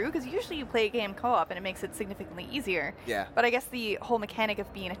actually true, because usually you play a game co-op and it makes it significantly easier. Yeah. But I guess the whole mechanic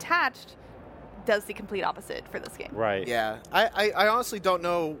of being attached does the complete opposite for this game. Right. Yeah, I honestly don't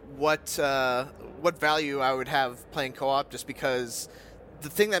know what value I would have playing co-op, just because the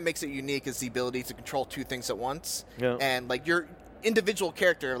thing that makes it unique is the ability to control two things at once. Yeah. And like your individual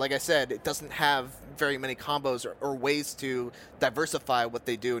character, like I said, it doesn't have very many combos or ways to diversify what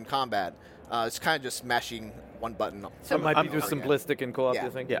they do in combat. It's kind of just mashing one button. So it might be too Okay. simplistic in co-op, Yeah.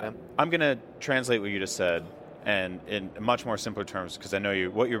 you think? Yeah. I'm going to translate what you just said, and in much more simpler terms, because I know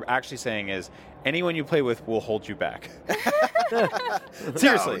you. What you're actually saying is anyone you play with will hold you back.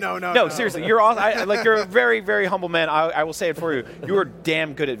 Seriously. No. Seriously. You're all, you're a very, very humble man. I will say it for you. You are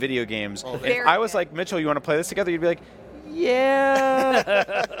damn good at video games. If Very I was good. like, Mitchell, you want to play this together? You'd be like,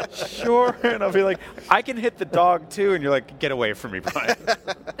 yeah, sure. And I'll be like, I can hit the dog too. And you're like, get away from me, Brian.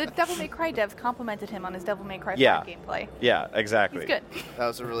 The Devil May Cry devs complimented him on his Devil May Cry 5 Yeah. gameplay. Yeah, exactly. He's good. That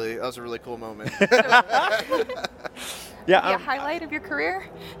was a really cool moment. Yeah, The highlight of your career?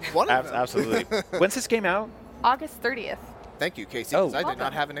 One of them. absolutely. When's this game out? August 30th. Thank you, Casey, Oh. because I did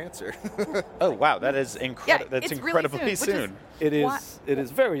not have an answer. Oh, wow. That is Yeah, that's it's incredibly really soon. It is. Why- It is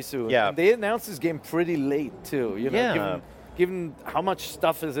very soon. Yeah. And they announced this game pretty late too. Yeah. Given how much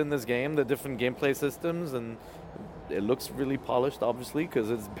stuff is in this game, the different gameplay systems, and it looks really polished, obviously, because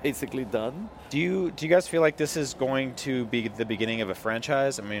it's basically done. Do you guys feel like this is going to be the beginning of a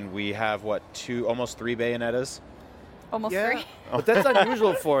franchise? I mean, we have almost 3 Bayonettas. Almost Yeah. 3. But that's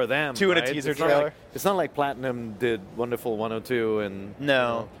unusual for them. Two in a right? teaser It's not trailer. like- it's not like Platinum did Wonderful 102 and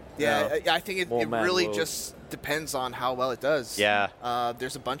No. Yeah, I think it More Mad really World. just depends on how well it does. Yeah.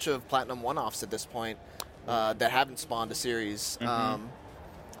 There's a bunch of Platinum one-offs at this point that haven't spawned a series.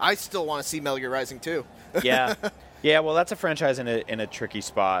 I still want to see Metal Gear Rising 2. Yeah. Yeah, well, that's a franchise in a tricky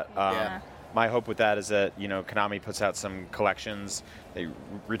spot. Yeah. My hope with that is that, Konami puts out some collections, they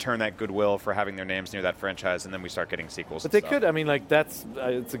return that goodwill for having their names near that franchise, and then we start getting sequels. But they could, that's,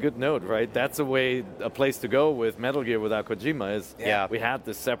 it's a good note, right? That's a place to go with Metal Gear without Kojima is we had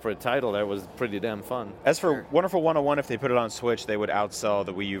this separate title that was pretty damn fun. As for Wonderful 101, if they put it on Switch, they would outsell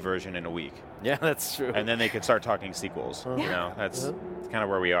the Wii U version in a week. Yeah, that's true. And then they could start talking sequels. That's kind of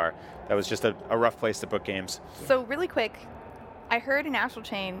where we are. That was just a rough place to book games. So really quick, I heard in Astral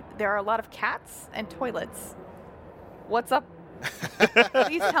Chain there are a lot of cats and toilets. What's up?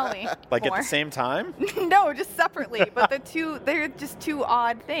 Please tell me. Like more. at the same time? No, just separately. But they're just two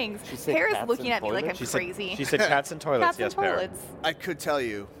odd things. Pear's looking at me like I'm She crazy. She said cats and toilets. Cats Yes, and Pear. toilets. I could tell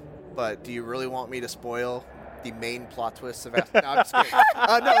you, but do you really want me to spoil the main plot twists of Astral? No, I'm just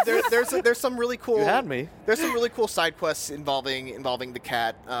kidding. No, there's some really cool. You had me. There's some really cool side quests involving the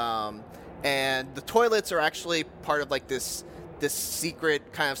cat, and the toilets are actually part of like this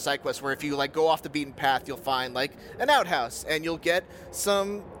secret kind of side quest where if you like go off the beaten path, you'll find like an outhouse and you'll get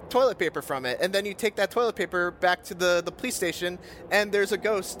some toilet paper from it, and then you take that toilet paper back to the police station, and there's a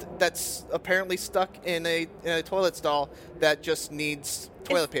ghost that's apparently stuck in a toilet stall that just needs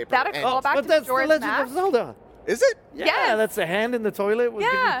toilet paper. That a callback But to that's the Majora's Legend Mask? of Zelda. Is it? Yeah, Yes. that's a hand in the toilet.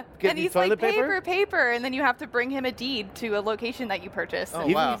 Yeah, Give and you he's toilet like paper, and then you have to bring him a deed to a location that you purchased. Oh, and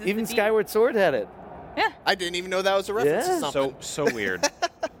he wow. uses the Even deed. Skyward Sword had it. Yeah. I didn't even know that was a reference to Yeah. something. So weird.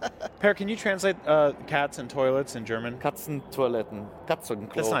 Pear, can you translate cats and toilets in German? Katzentoiletten.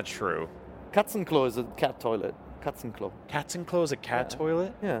 Katzenklo. That's not true. Katzenklo is a cat toilet. Katzenklo. Cats and clo is a cat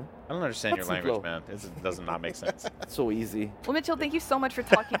toilet? Yeah. I don't understand your language, Katzenklo. man. It does not make sense. So easy. Well, Mitchell, thank you so much for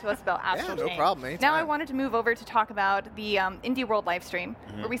talking to us about Astral no Chain. problem, anytime. Now I wanted to move over to talk about the Indie World live stream,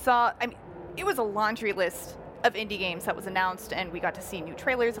 Mm-hmm. where we saw, it was a laundry list of indie games that was announced, and we got to see new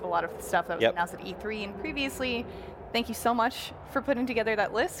trailers of a lot of the stuff that was Yep. announced at E3 and previously. Thank you so much for putting together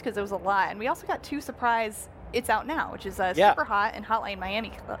that list, because it was a lot. And we also got two surprise It's Out Now, which is Yeah. Super Hot and Hotline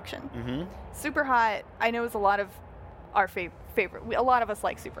Miami collection. Mm-hmm. Super Hot, I know, is a lot of our favorite. A lot of us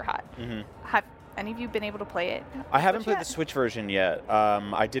like Super Hot. Mm-hmm. Have any of you been able to play it? I haven't played yet? the Switch version yet.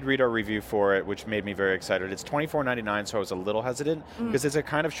 I did read our review for it, which made me very excited. It's $24.99, so I was a little hesitant because it's a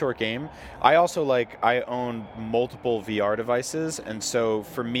kind of short game. I also I own multiple VR devices, and so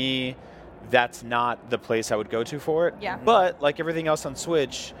for me, that's not the place I would go to for it. Yeah. But like everything else on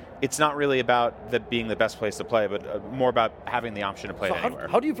Switch, it's not really about being the best place to play, but more about having the option to play So it anywhere.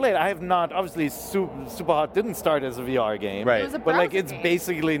 how do you play it? I have not. Obviously, Super Hot didn't start as a VR game. Right. It was a But browser it's game.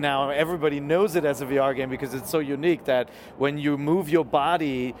 basically now everybody knows it as a VR game because it's so unique that when you move your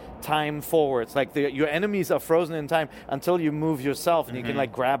body time forwards, like your enemies are frozen in time until you move yourself, and you can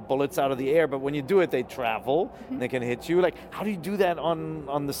like grab bullets out of the air. But when you do it, they travel and they can hit you. Like, how do you do that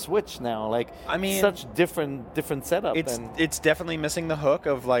on the Switch now? Like, I mean, such different setup. It's definitely missing the hook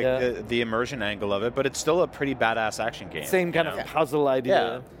of the immersion angle of it, but it's still a pretty badass action game. Same kind of puzzle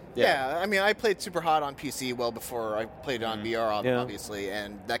idea. Yeah, I mean, I played Super Hot on PC well before I played it on VR, Yeah. obviously,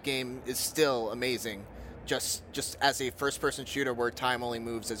 and that game is still amazing, just as a first-person shooter where time only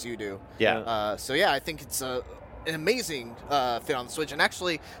moves as you do. Yeah. So yeah, I think it's an amazing fit on the Switch. And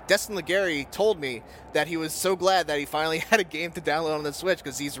actually, Destin Legary told me that he was so glad that he finally had a game to download on the Switch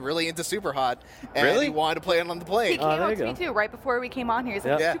because he's really into Super Hot, and Really? he wanted to play it on the plane. He came there up you to me go. too right before we came on here. He's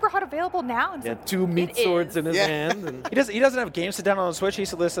like, Yeah. Super Hot available now? And Yeah, it's like, two meat "It swords is." in his Yeah. hand. And He doesn't have games to download on Switch. He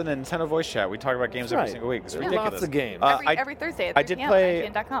used to listen to Nintendo Voice Chat. We talk about games every Right. single week. It's There's ridiculous. lots of games. Every Thursday at 3 I did p.m. play.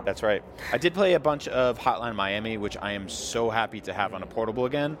 on IGN.com. That's right. I did play a bunch of Hotline Miami, which I am so happy to have on a portable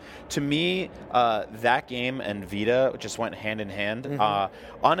again. To me, that game and Vita just went hand in hand.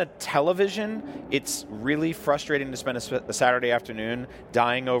 On a television, it's really frustrating to spend a Saturday afternoon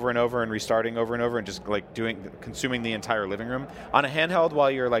dying over and over and restarting over and over and just like consuming the entire living room. On a handheld while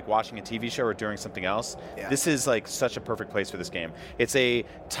you're like watching a TV show or doing something else, this is like such a perfect place for this game. It's a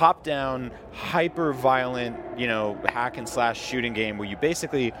top-down, hyper-violent, hack and slash shooting game where you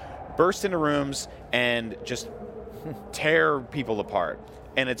basically burst into rooms and just tear people apart.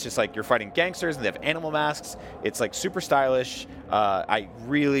 And it's just like you're fighting gangsters and they have animal masks. It's like super stylish. I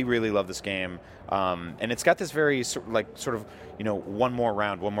really, really love this game. And it's got this very sort of one more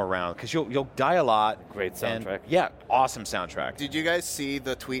round because you'll die a lot. Great soundtrack. And, awesome soundtrack. Did you guys see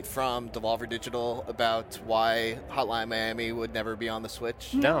the tweet from Devolver Digital about why Hotline Miami would never be on the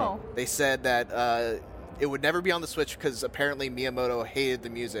Switch? No. They said that it would never be on the Switch because apparently Miyamoto hated the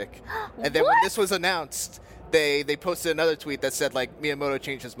music. And then when this was announced, they posted another tweet that said, like, Miyamoto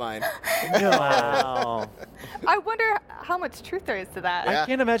changed his mind. Wow. I wonder how much truth there is to that. Yeah. I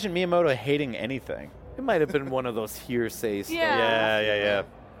can't imagine Miyamoto hating anything. It might have been one of those hearsays. Yeah. Yeah.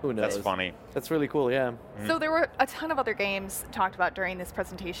 Who knows? That's funny. That's really cool, yeah. So there were a ton of other games talked about during this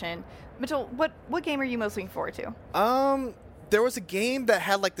presentation. Mitchell, what game are you most looking forward to? There was a game that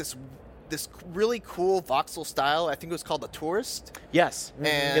had like this really cool voxel style. I think it was called The Tourist. Yes. And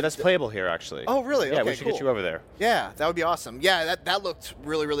Yeah, that's playable here, actually. Oh, really? Yeah, Okay, we should cool. get you over there. Yeah, that would be awesome. Yeah, that looked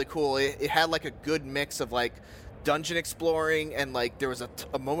really, really cool. It had like a good mix of like dungeon exploring, and like there was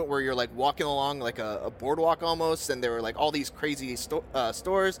a moment where you're like walking along like a boardwalk almost, and there were like all these crazy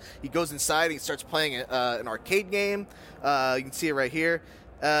stores. He goes inside and he starts playing an arcade game. You can see it right here.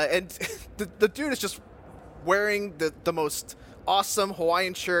 And the dude is just wearing the most awesome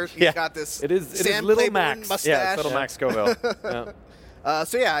Hawaiian shirt. He's got this It is Sam Little Claiborne Max. mustache. Yeah, it's Little Max Scoville. Yeah.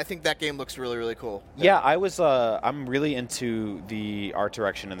 So yeah, I think that game looks really, really cool. Yeah, I'm really into the art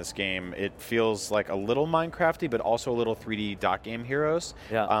direction in this game. It feels like a little Minecrafty, but also a little 3D dot game Heroes.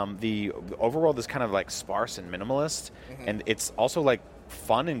 Yeah. The overworld is kind of like sparse and minimalist, and it's also like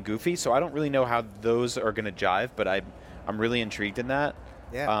fun and goofy. So I don't really know how those are going to jive, but I'm really intrigued in that.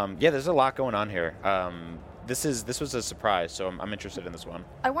 Yeah. There's a lot going on here. This was a surprise, so I'm interested in this one.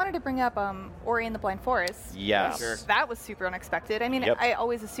 I wanted to bring up Ori and the Blind Forest. Yes. Sure. That was super unexpected. I mean, Yep. I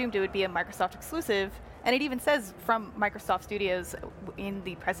always assumed it would be a Microsoft exclusive, and it even says from Microsoft Studios in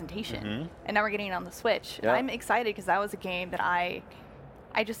the presentation. And now we're getting it on the Switch. Yeah. I'm excited because that was a game that I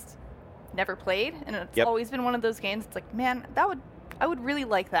just never played, and it's Yep. always been one of those games. It's like, man, I would really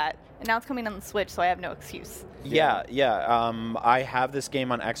like that. And now it's coming on the Switch, so I have no excuse. Yeah. I have this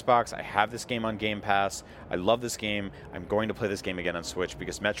game on Xbox. I have this game on Game Pass. I love this game. I'm going to play this game again on Switch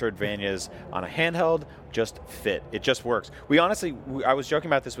because Metroidvanias on a handheld just fit. It just works. I was joking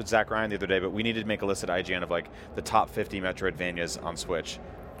about this with Zach Ryan the other day, but we needed to make a list at IGN of like the top 50 Metroidvanias on Switch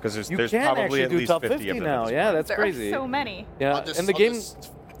because there's can probably actually at do least top 50 50 of them. now. Yeah, that's There crazy. are so many. Yeah, I'll just, and the I'll game.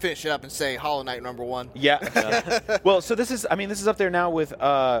 just finish it up and say Hollow Knight #1. Yeah. Well, so this is up there now with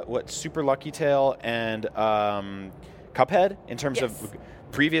Super Lucky Tale and Cuphead in terms Yes. of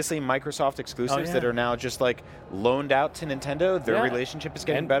previously Microsoft exclusives yeah. that are now just like loaned out to Nintendo. Their Yeah. relationship is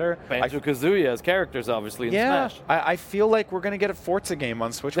getting and better. Banjo-Kazooie as characters, obviously, in Smash. I feel like we're gonna get a Forza game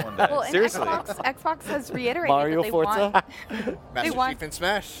on Switch one day. Well, and Seriously. Xbox has reiterated Mario that they Forza? want Master want- Chief and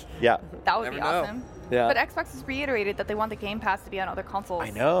Smash. Yeah. that would Never be know. awesome. Yeah. But Xbox has reiterated that they want the Game Pass to be on other consoles.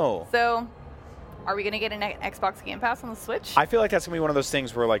 I know. So, are we going to get an Xbox Game Pass on the Switch? I feel like that's gonna be one of those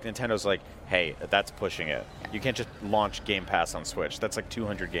things where like Nintendo's like, hey, that's pushing it. You can't just launch Game Pass on Switch. That's like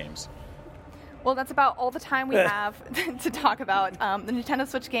 200 games. Well, that's about all the time we have to talk about the Nintendo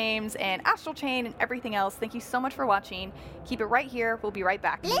Switch games and Astral Chain and everything else. Thank you so much for watching. Keep it right here. We'll be right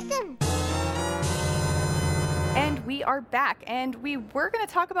back. Listen. And we are back. And we were going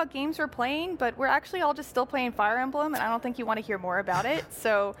to talk about games we're playing, but we're actually all just still playing Fire Emblem, and I don't think you want to hear more about it.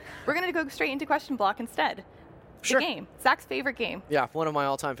 So we're going to go straight into question block instead. Sure. The game. Zach's favorite game. Yeah, one of my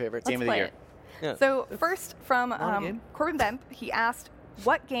all-time favorites. Let's Game of the play year. it. Yeah. So first from game. Corbin Bemp, he asked,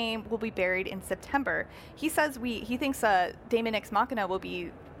 what game will be buried in September? He says he thinks Daemon X Machina will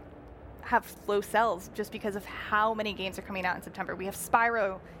have low sales just because of how many games are coming out in September. We have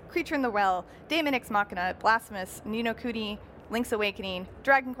Spyro, Creature in the Well, Daemon X Machina, Blasphemous, Ni no Kuni, Link's Awakening,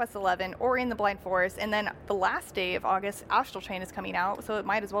 Dragon Quest XI, Ori and the Blind Forest, and then the last day of August, Astral Chain is coming out, so it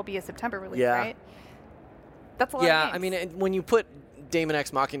might as well be a September release, Yeah. right? That's a lot of Yeah, games. I mean, when you put Daemon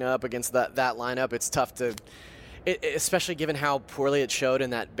X Machina up against that lineup, it's tough to, especially given how poorly it showed in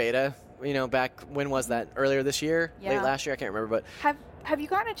that beta. You know, back when was that? Earlier this year, Yeah. late last year, I can't remember. But Have you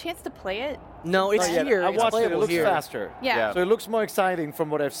gotten a chance to play it? no, it's Not yet. here. I It's watched it. It playable looks here. faster. Yeah. So it looks more exciting from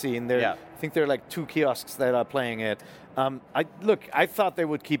what I've seen. Yeah. I think there are like 2 kiosks that are playing it. I thought they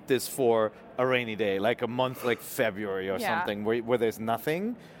would keep this for a rainy day, like a month like February or Yeah. something, where there's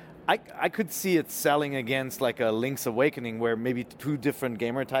nothing. I could see it selling against like a Link's Awakening, where maybe 2 different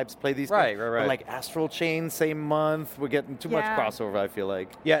gamer types play these Right, games. right, right. But like Astral Chain, same month. We're getting too much Yeah. crossover, I feel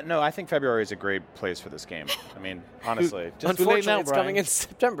like. Yeah, no, I think February is a great place for this game. I mean, honestly. Just too late Unfortunately, now, it's coming Brian. in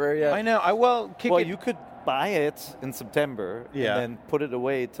September. Yeah. I know. Kick Well, it. you could buy it in September Yeah. and then put it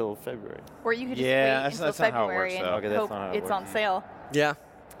away till February. Or you could just Yeah, wait that's- until that's not how it February works, and though. Okay, that's hope not how it it's works. on sale. Yeah.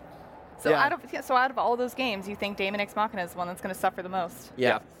 So Yeah. out of all those games, you think Daemon X Machina is the one that's going to suffer the most?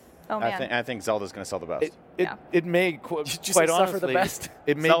 Yeah. Oh man. I think Zelda's going to sell the best. Yeah. It may Just quite suffer honestly the best.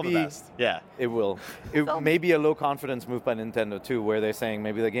 It may Sell be the best. Yeah. It will. It Sell- may be a low confidence move by Nintendo too, where they're saying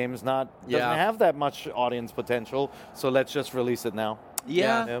maybe the game is doesn't Yeah. have that much audience potential, so let's just release it now.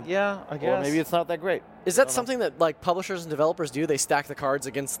 Yeah, I guess. Or maybe it's not that great. Is that something that like publishers and developers do? They stack the cards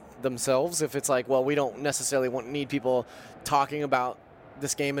against themselves. If it's like, well, we don't necessarily need people talking about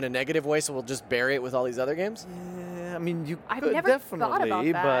this game in a negative way, so we'll just bury it with all these other games. I mean, you I've could never definitely, thought about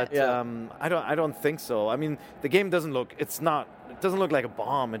that. but Yeah. I don't think so. I mean, the game doesn't look. It doesn't look like a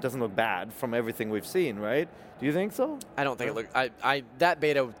bomb. It doesn't look bad from everything we've seen, right? Do you think so? I don't think it looked. That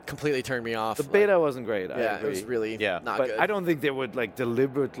beta completely turned me off. The beta wasn't great. I Yeah, agree. it was really not But good. I don't think they would like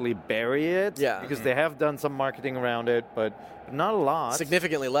deliberately bury it. Yeah. Because they have done some marketing around it, but not a lot.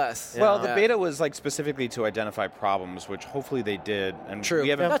 Significantly less. Well, the Yeah. beta was like specifically to identify problems, which hopefully they did. And True. we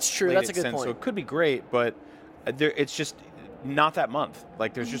haven't That's true. played That's a it good since, point. So it could be great, but it's just not that month.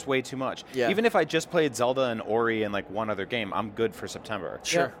 Like, there's just way too much. Yeah. Even if I just played Zelda and Ori and like one other game, I'm good for September.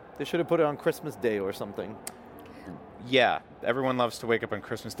 Sure. Yeah. They should have put it on Christmas Day or something. Yeah, everyone loves to wake up on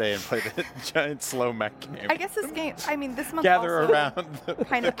Christmas Day and play the giant slow mech game. I guess this game, this month Gather also around the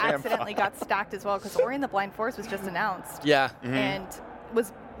kind of campfire. accidentally got stacked as well because Ori and the Blind Forest was just announced. Yeah. And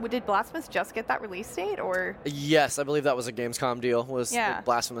did Blasphemous just get that release date, or? Yes, I believe that was a Gamescom deal. Was Yeah. the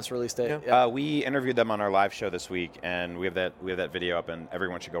Blasphemous release date? Yeah. We interviewed them on our live show this week, and we have that video up, and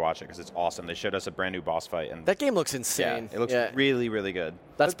everyone should go watch it because it's awesome. They showed us a brand new boss fight, and That game looks yeah, insane. it looks Yeah. really, really good.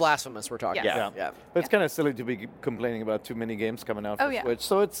 That's Blasphemous we're talking Yes. about. Yeah. But it's kind of silly to be complaining about too many games coming out for Oh, yeah. Switch.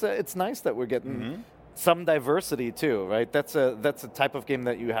 So it's nice that we're getting some diversity too, right? That's a type of game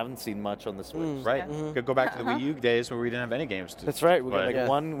that you haven't seen much on the Switch. Right? Could go back to the Wii U days where we didn't have any games. To That's right. We got play. like Yeah.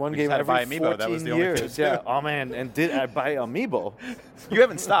 one We game just had to buy every Amiibo. 14 That was the only thing years. to Yeah. do. Oh man, and did I buy Amiibo? You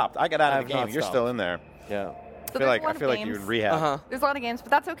haven't stopped. I got out I of the have not game. You're stopped. still in there. Yeah. So I there's a lot feel of like you're games. in rehab. Uh-huh. There's a lot of games,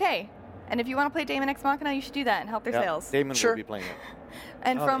 but that's okay. And if you want to play Daemon X Machina, you should do that and help their Yeah. sales. Damon Sure. will be playing it.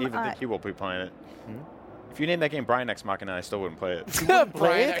 And I from don't even think he will be playing it. If you named that game Brian X Machina, I still wouldn't play it.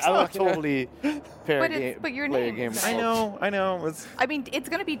 Play it? X I would Machina. totally But your play a name game. is- I called- know. It's, it's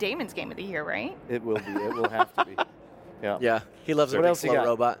going to be Damon's game of the year, right? It will be. It will have to be. Yeah. Yeah. He loves a What big else you slow got?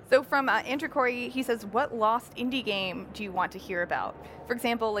 robot. So from Andrew Corey, he says, "What lost indie game do you want to hear about? For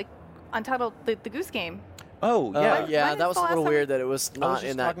example, like Untitled, the Goose Game. oh, yeah. Yeah, When that is was the a little last time- weird that it was I not was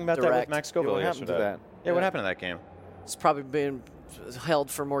just in that talking about direct. that with Max Scoville What happened to yesterday. that? Yeah, what happened to that game? It's probably been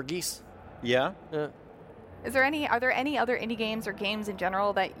held for more geese. Yeah? Yeah. Are there any other indie games or games in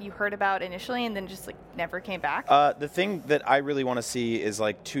general that you heard about initially and then just like never came back? The thing that I really want to see is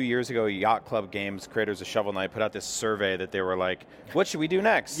like 2 years ago, Yacht Club Games, creators of Shovel Knight, put out this survey that they were like, what should we do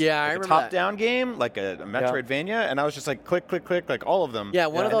next? Yeah, I like remember a that. top-down game, like a Metroidvania? And I was just like, click, click, click, like all of them. Yeah,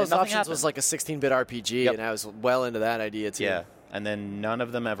 one of and then those nothing options was happened. like a 16-bit RPG, Yep. and I was well into that idea too. Yeah, and then none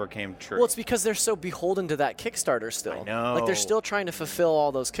of them ever came true. Well, it's because they're so beholden to that Kickstarter still. I know. Like, they're still trying to fulfill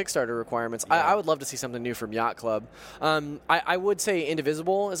all those Kickstarter requirements. I would love to see something new from Yacht Club. I would say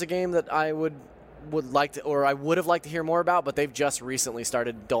Indivisible is a game that I would like to, or I would have liked to hear more about, but they've just recently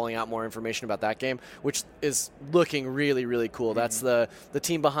started doling out more information about that game, which is looking really, really cool. That's the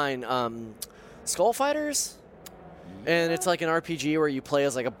team behind Skull Fighters. And it's like an RPG where you play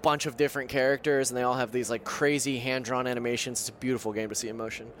as like a bunch of different characters, and they all have these like crazy hand-drawn animations. It's a beautiful game to see in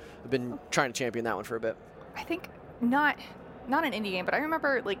motion. I've been trying to champion that one for a bit. I think not an indie game, but I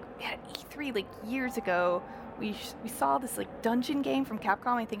remember like at E3 like years ago, we saw this like dungeon game from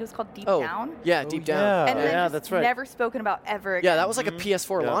Capcom. I think it was called Deep Down. Yeah, Deep Down. yeah. And then yeah, just that's right. never spoken about ever again. Yeah, that was like a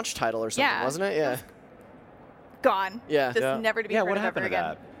PS4 Yeah. launch title or something, Yeah. wasn't it? Yeah. Gone. Yeah. Just Yeah. never to be yeah, heard what of happened ever to again.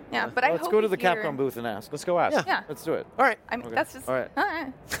 that? Yeah, but I Let's hope go to we the hear- Capcom booth and ask. Let's go ask. Yeah. Yeah. Let's do it. All right. That's just All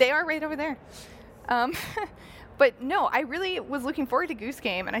right. They are right over there. But no, I really was looking forward to Goose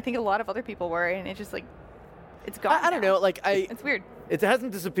Game, and I think a lot of other people were, and it just like it's gone. I don't now. know. Like It's weird. It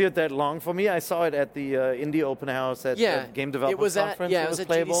hasn't disappeared that long for me. I saw it at the Indie Open House at yeah, the Game Development it was Conference. At, yeah, it was at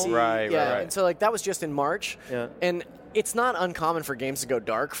playable. GDC. Right, yeah, right. And so like that was just in March. Yeah. And it's not uncommon for games to go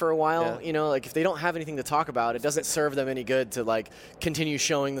dark for a while. Yeah. You know, like if they don't have anything to talk about, it doesn't serve them any good to like continue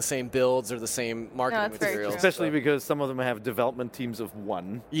showing the same builds or the same marketing that's very materials. true. Especially because some of them have development teams of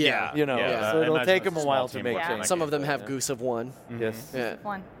one. Yeah. You know, Yeah. so I it'll imagine take it's them a small while to team make working Yeah. on that Some game. of them have Goose of One. Yes. Yeah.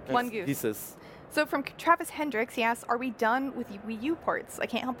 One goose. Pieces. So from Travis Hendricks, he asks, "Are we done with Wii U ports? I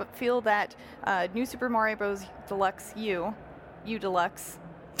can't help but feel that New Super Mario Bros. Deluxe U Deluxe,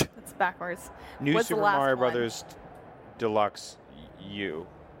 that's backwards. New was the Super last Mario one. Brothers Deluxe U.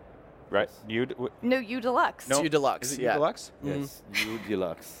 Right? No, U Deluxe. No. U Deluxe. Is it yeah. U Deluxe? Yes. U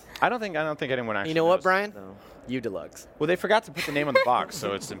Deluxe. I don't think anyone actually You know what, knows. Brian? No. U Deluxe. Well, they forgot to put the name on the box,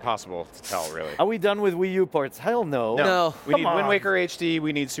 so it's impossible to tell, really. Are we done with Wii U ports? Hell no. No. We Come need Wind on. Waker HD.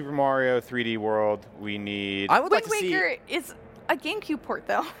 We need Super Mario 3D World. We need. I would Wind like to Waker is a GameCube port,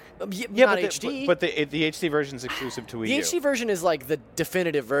 though. see. yeah, not but HD. but the HD version is exclusive to Wii the U. HD version is like the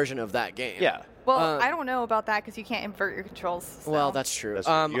definitive version of that game. Yeah. Well, Uh, I don't know about that because you can't invert your controls. so- Well, that's true. That's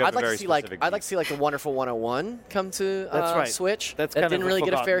true. You have I'd a like to very see like specific I'd like to see like the Wonderful 101 come to That's right. Switch. That's that kind of didn't a really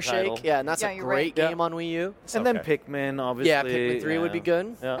get a fair forgotten title. shake. Yeah, and that's Yeah, a you're great right. game on Wii U. And then Okay. Pikmin, obviously. Yeah, Pikmin 3 would be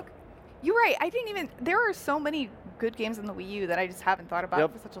good. Yeah. You're right. There are so many good games on the Wii U that I just haven't thought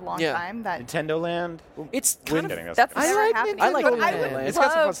about for such a long time. That Nintendo Land. It's kind of... That's I never like happening. I like but Nintendo I would Land. It's got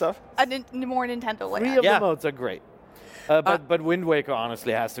some fun love stuff. more Nintendo Land. 3 of the modes are great. But Wind Waker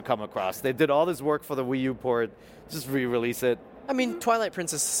honestly has to come across. They did all this work for the Wii U port. Just re-release it. I mean, Twilight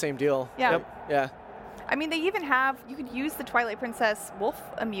Princess, the same deal. Yeah. Yeah. I mean, they even you could use the Twilight Princess Wolf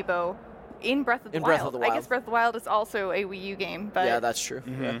amiibo in Breath of the Wild. Breath of the Wild. I guess Breath of the Wild is also a Wii U game, but Yeah, that's true.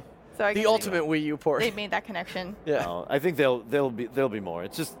 Yeah. so I The guess ultimate Wii U port. they made that connection. Yeah. No, I think there'll be more.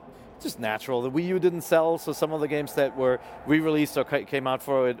 It's just natural. The Wii U didn't sell, so some of the games that were re-released or came out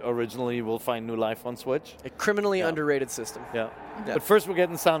for it originally will find new life on Switch. A criminally underrated system. Yeah. Yeah. But first we're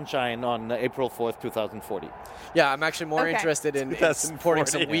getting Sunshine on April 4th, 2040. Yeah, I'm actually more Okay. interested in 2040, porting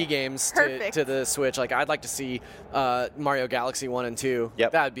some yeah. Wii games Perfect. to the Switch. Like, I'd like to see Mario Galaxy 1 and 2.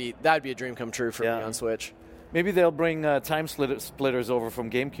 Yep. That'd be a dream come true for me on Switch. Maybe they'll bring Time Splitters over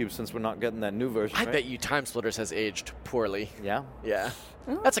from GameCube since we're not getting that new version. I right? bet you Time Splitters has aged poorly. Yeah. Yeah.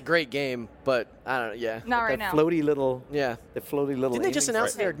 That's a great game, but I don't know. Yeah. Not right that now. floaty little. Yeah. The floaty little. Didn't they just aiming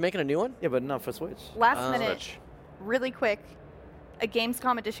announce sight. they're making a new one? Yeah, but not for Switch. Last minute, Switch. really quick, a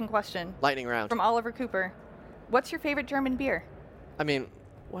Gamescom edition question Lightning round. from Oliver Cooper. What's your favorite German beer? I mean,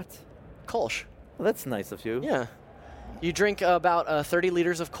 What? Kolsch. Well, that's nice of you. Yeah. You drink about 30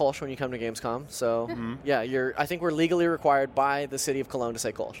 liters of Kolsch when you come to Gamescom. So, yeah, I think we're legally required by the city of Cologne to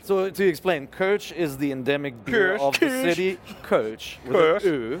say Kolsch. So to explain, Kirch is the endemic beer Kirch. of the city. Kirch with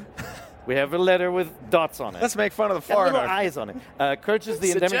an U. We have a letter with dots on it. Let's make fun of the Got little foreigner. eyes on it. Kirch is the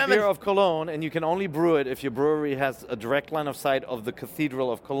It's a endemic German. beer of Cologne, and you can only brew it if your brewery has a direct line of sight of the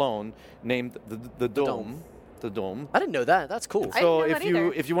Cathedral of Cologne, named the Dome. The Dome. I didn't know that. That's cool. I So didn't know that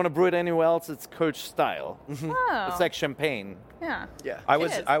either. if you want to brew it anywhere else, it's Kirch style. Oh. It's like champagne. Yeah. Yeah. I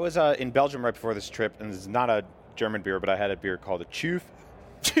is. was in Belgium right before this trip, and it's not a German beer, but I had a beer called a Choof.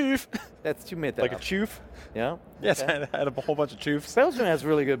 Chief. That's you made that Like a up. Choof. Yeah. Yes, Okay. I had a whole bunch of Choofs. Belgium has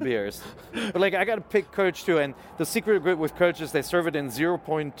really good beers. But like I got to pick Kirch too, and the secret with Kirch is they serve it in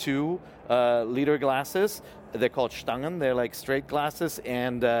 0.2 liter glasses. They're called Stangen. They're like straight glasses,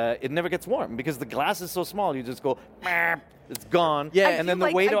 and it never gets warm because the glass is so small. You just go, "Meow," it's gone. Yeah. I and do then the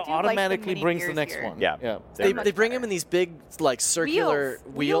like- I waiter do like the automatically mini brings the beers next here. one. Yeah. Yeah. They much bring better. them in these big, like, circular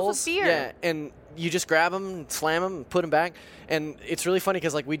Wheels of beer. Yeah, and you just grab them, slam them, put them back. And it's really funny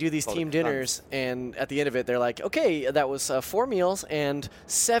because, like, we do these Call team it dinners, and at the end of it, they're like, okay, that was 4 meals and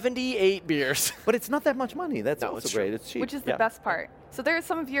 78 beers. But it's not that much money. That's No, also it's great. true. It's cheap. Which is the Yeah. best part. So there's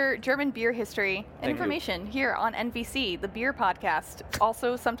some of your German beer history and Thank you. information here on NVC, the beer podcast,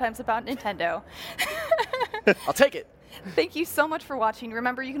 also sometimes about Nintendo. I'll take it. Thank you so much for watching.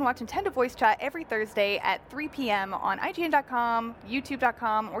 Remember, you can watch Nintendo Voice Chat every Thursday at 3 p.m. on IGN.com,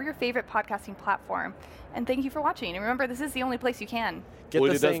 YouTube.com, or your favorite podcasting platform. And thank you for watching. And remember, this is the only place you can. Get Hol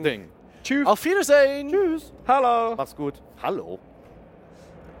the dir das thing. Ding. Tschüss. Auf Wiedersehen. Tschüss. Hello. Mach's gut. Hallo.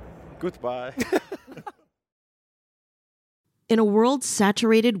 Goodbye. In a world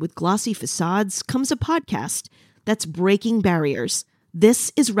saturated with glossy facades comes a podcast that's breaking barriers.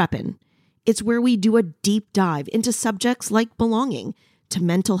 This is Reppin'. It's where we do a deep dive into subjects like belonging, to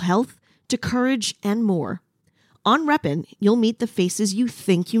mental health, to courage, and more. On Reppin', you'll meet the faces you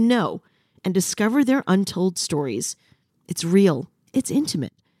think you know and discover their untold stories. It's real, it's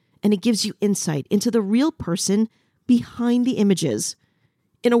intimate, and it gives you insight into the real person behind the images.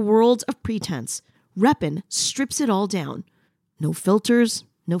 In a world of pretense, Reppin' strips it all down. No filters,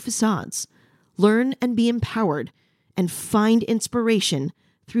 no facades. Learn and be empowered and find inspiration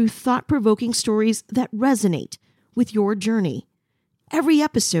through thought-provoking stories that resonate with your journey. Every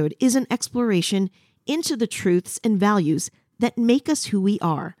episode is an exploration into the truths and values that make us who we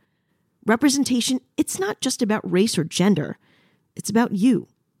are. Representation, it's not just about race or gender. It's about you.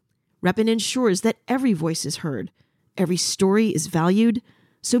 Reppin' ensures that every voice is heard, every story is valued,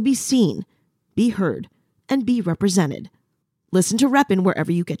 so be seen, be heard, and be represented. Listen to Reppin'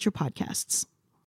 wherever you get your podcasts.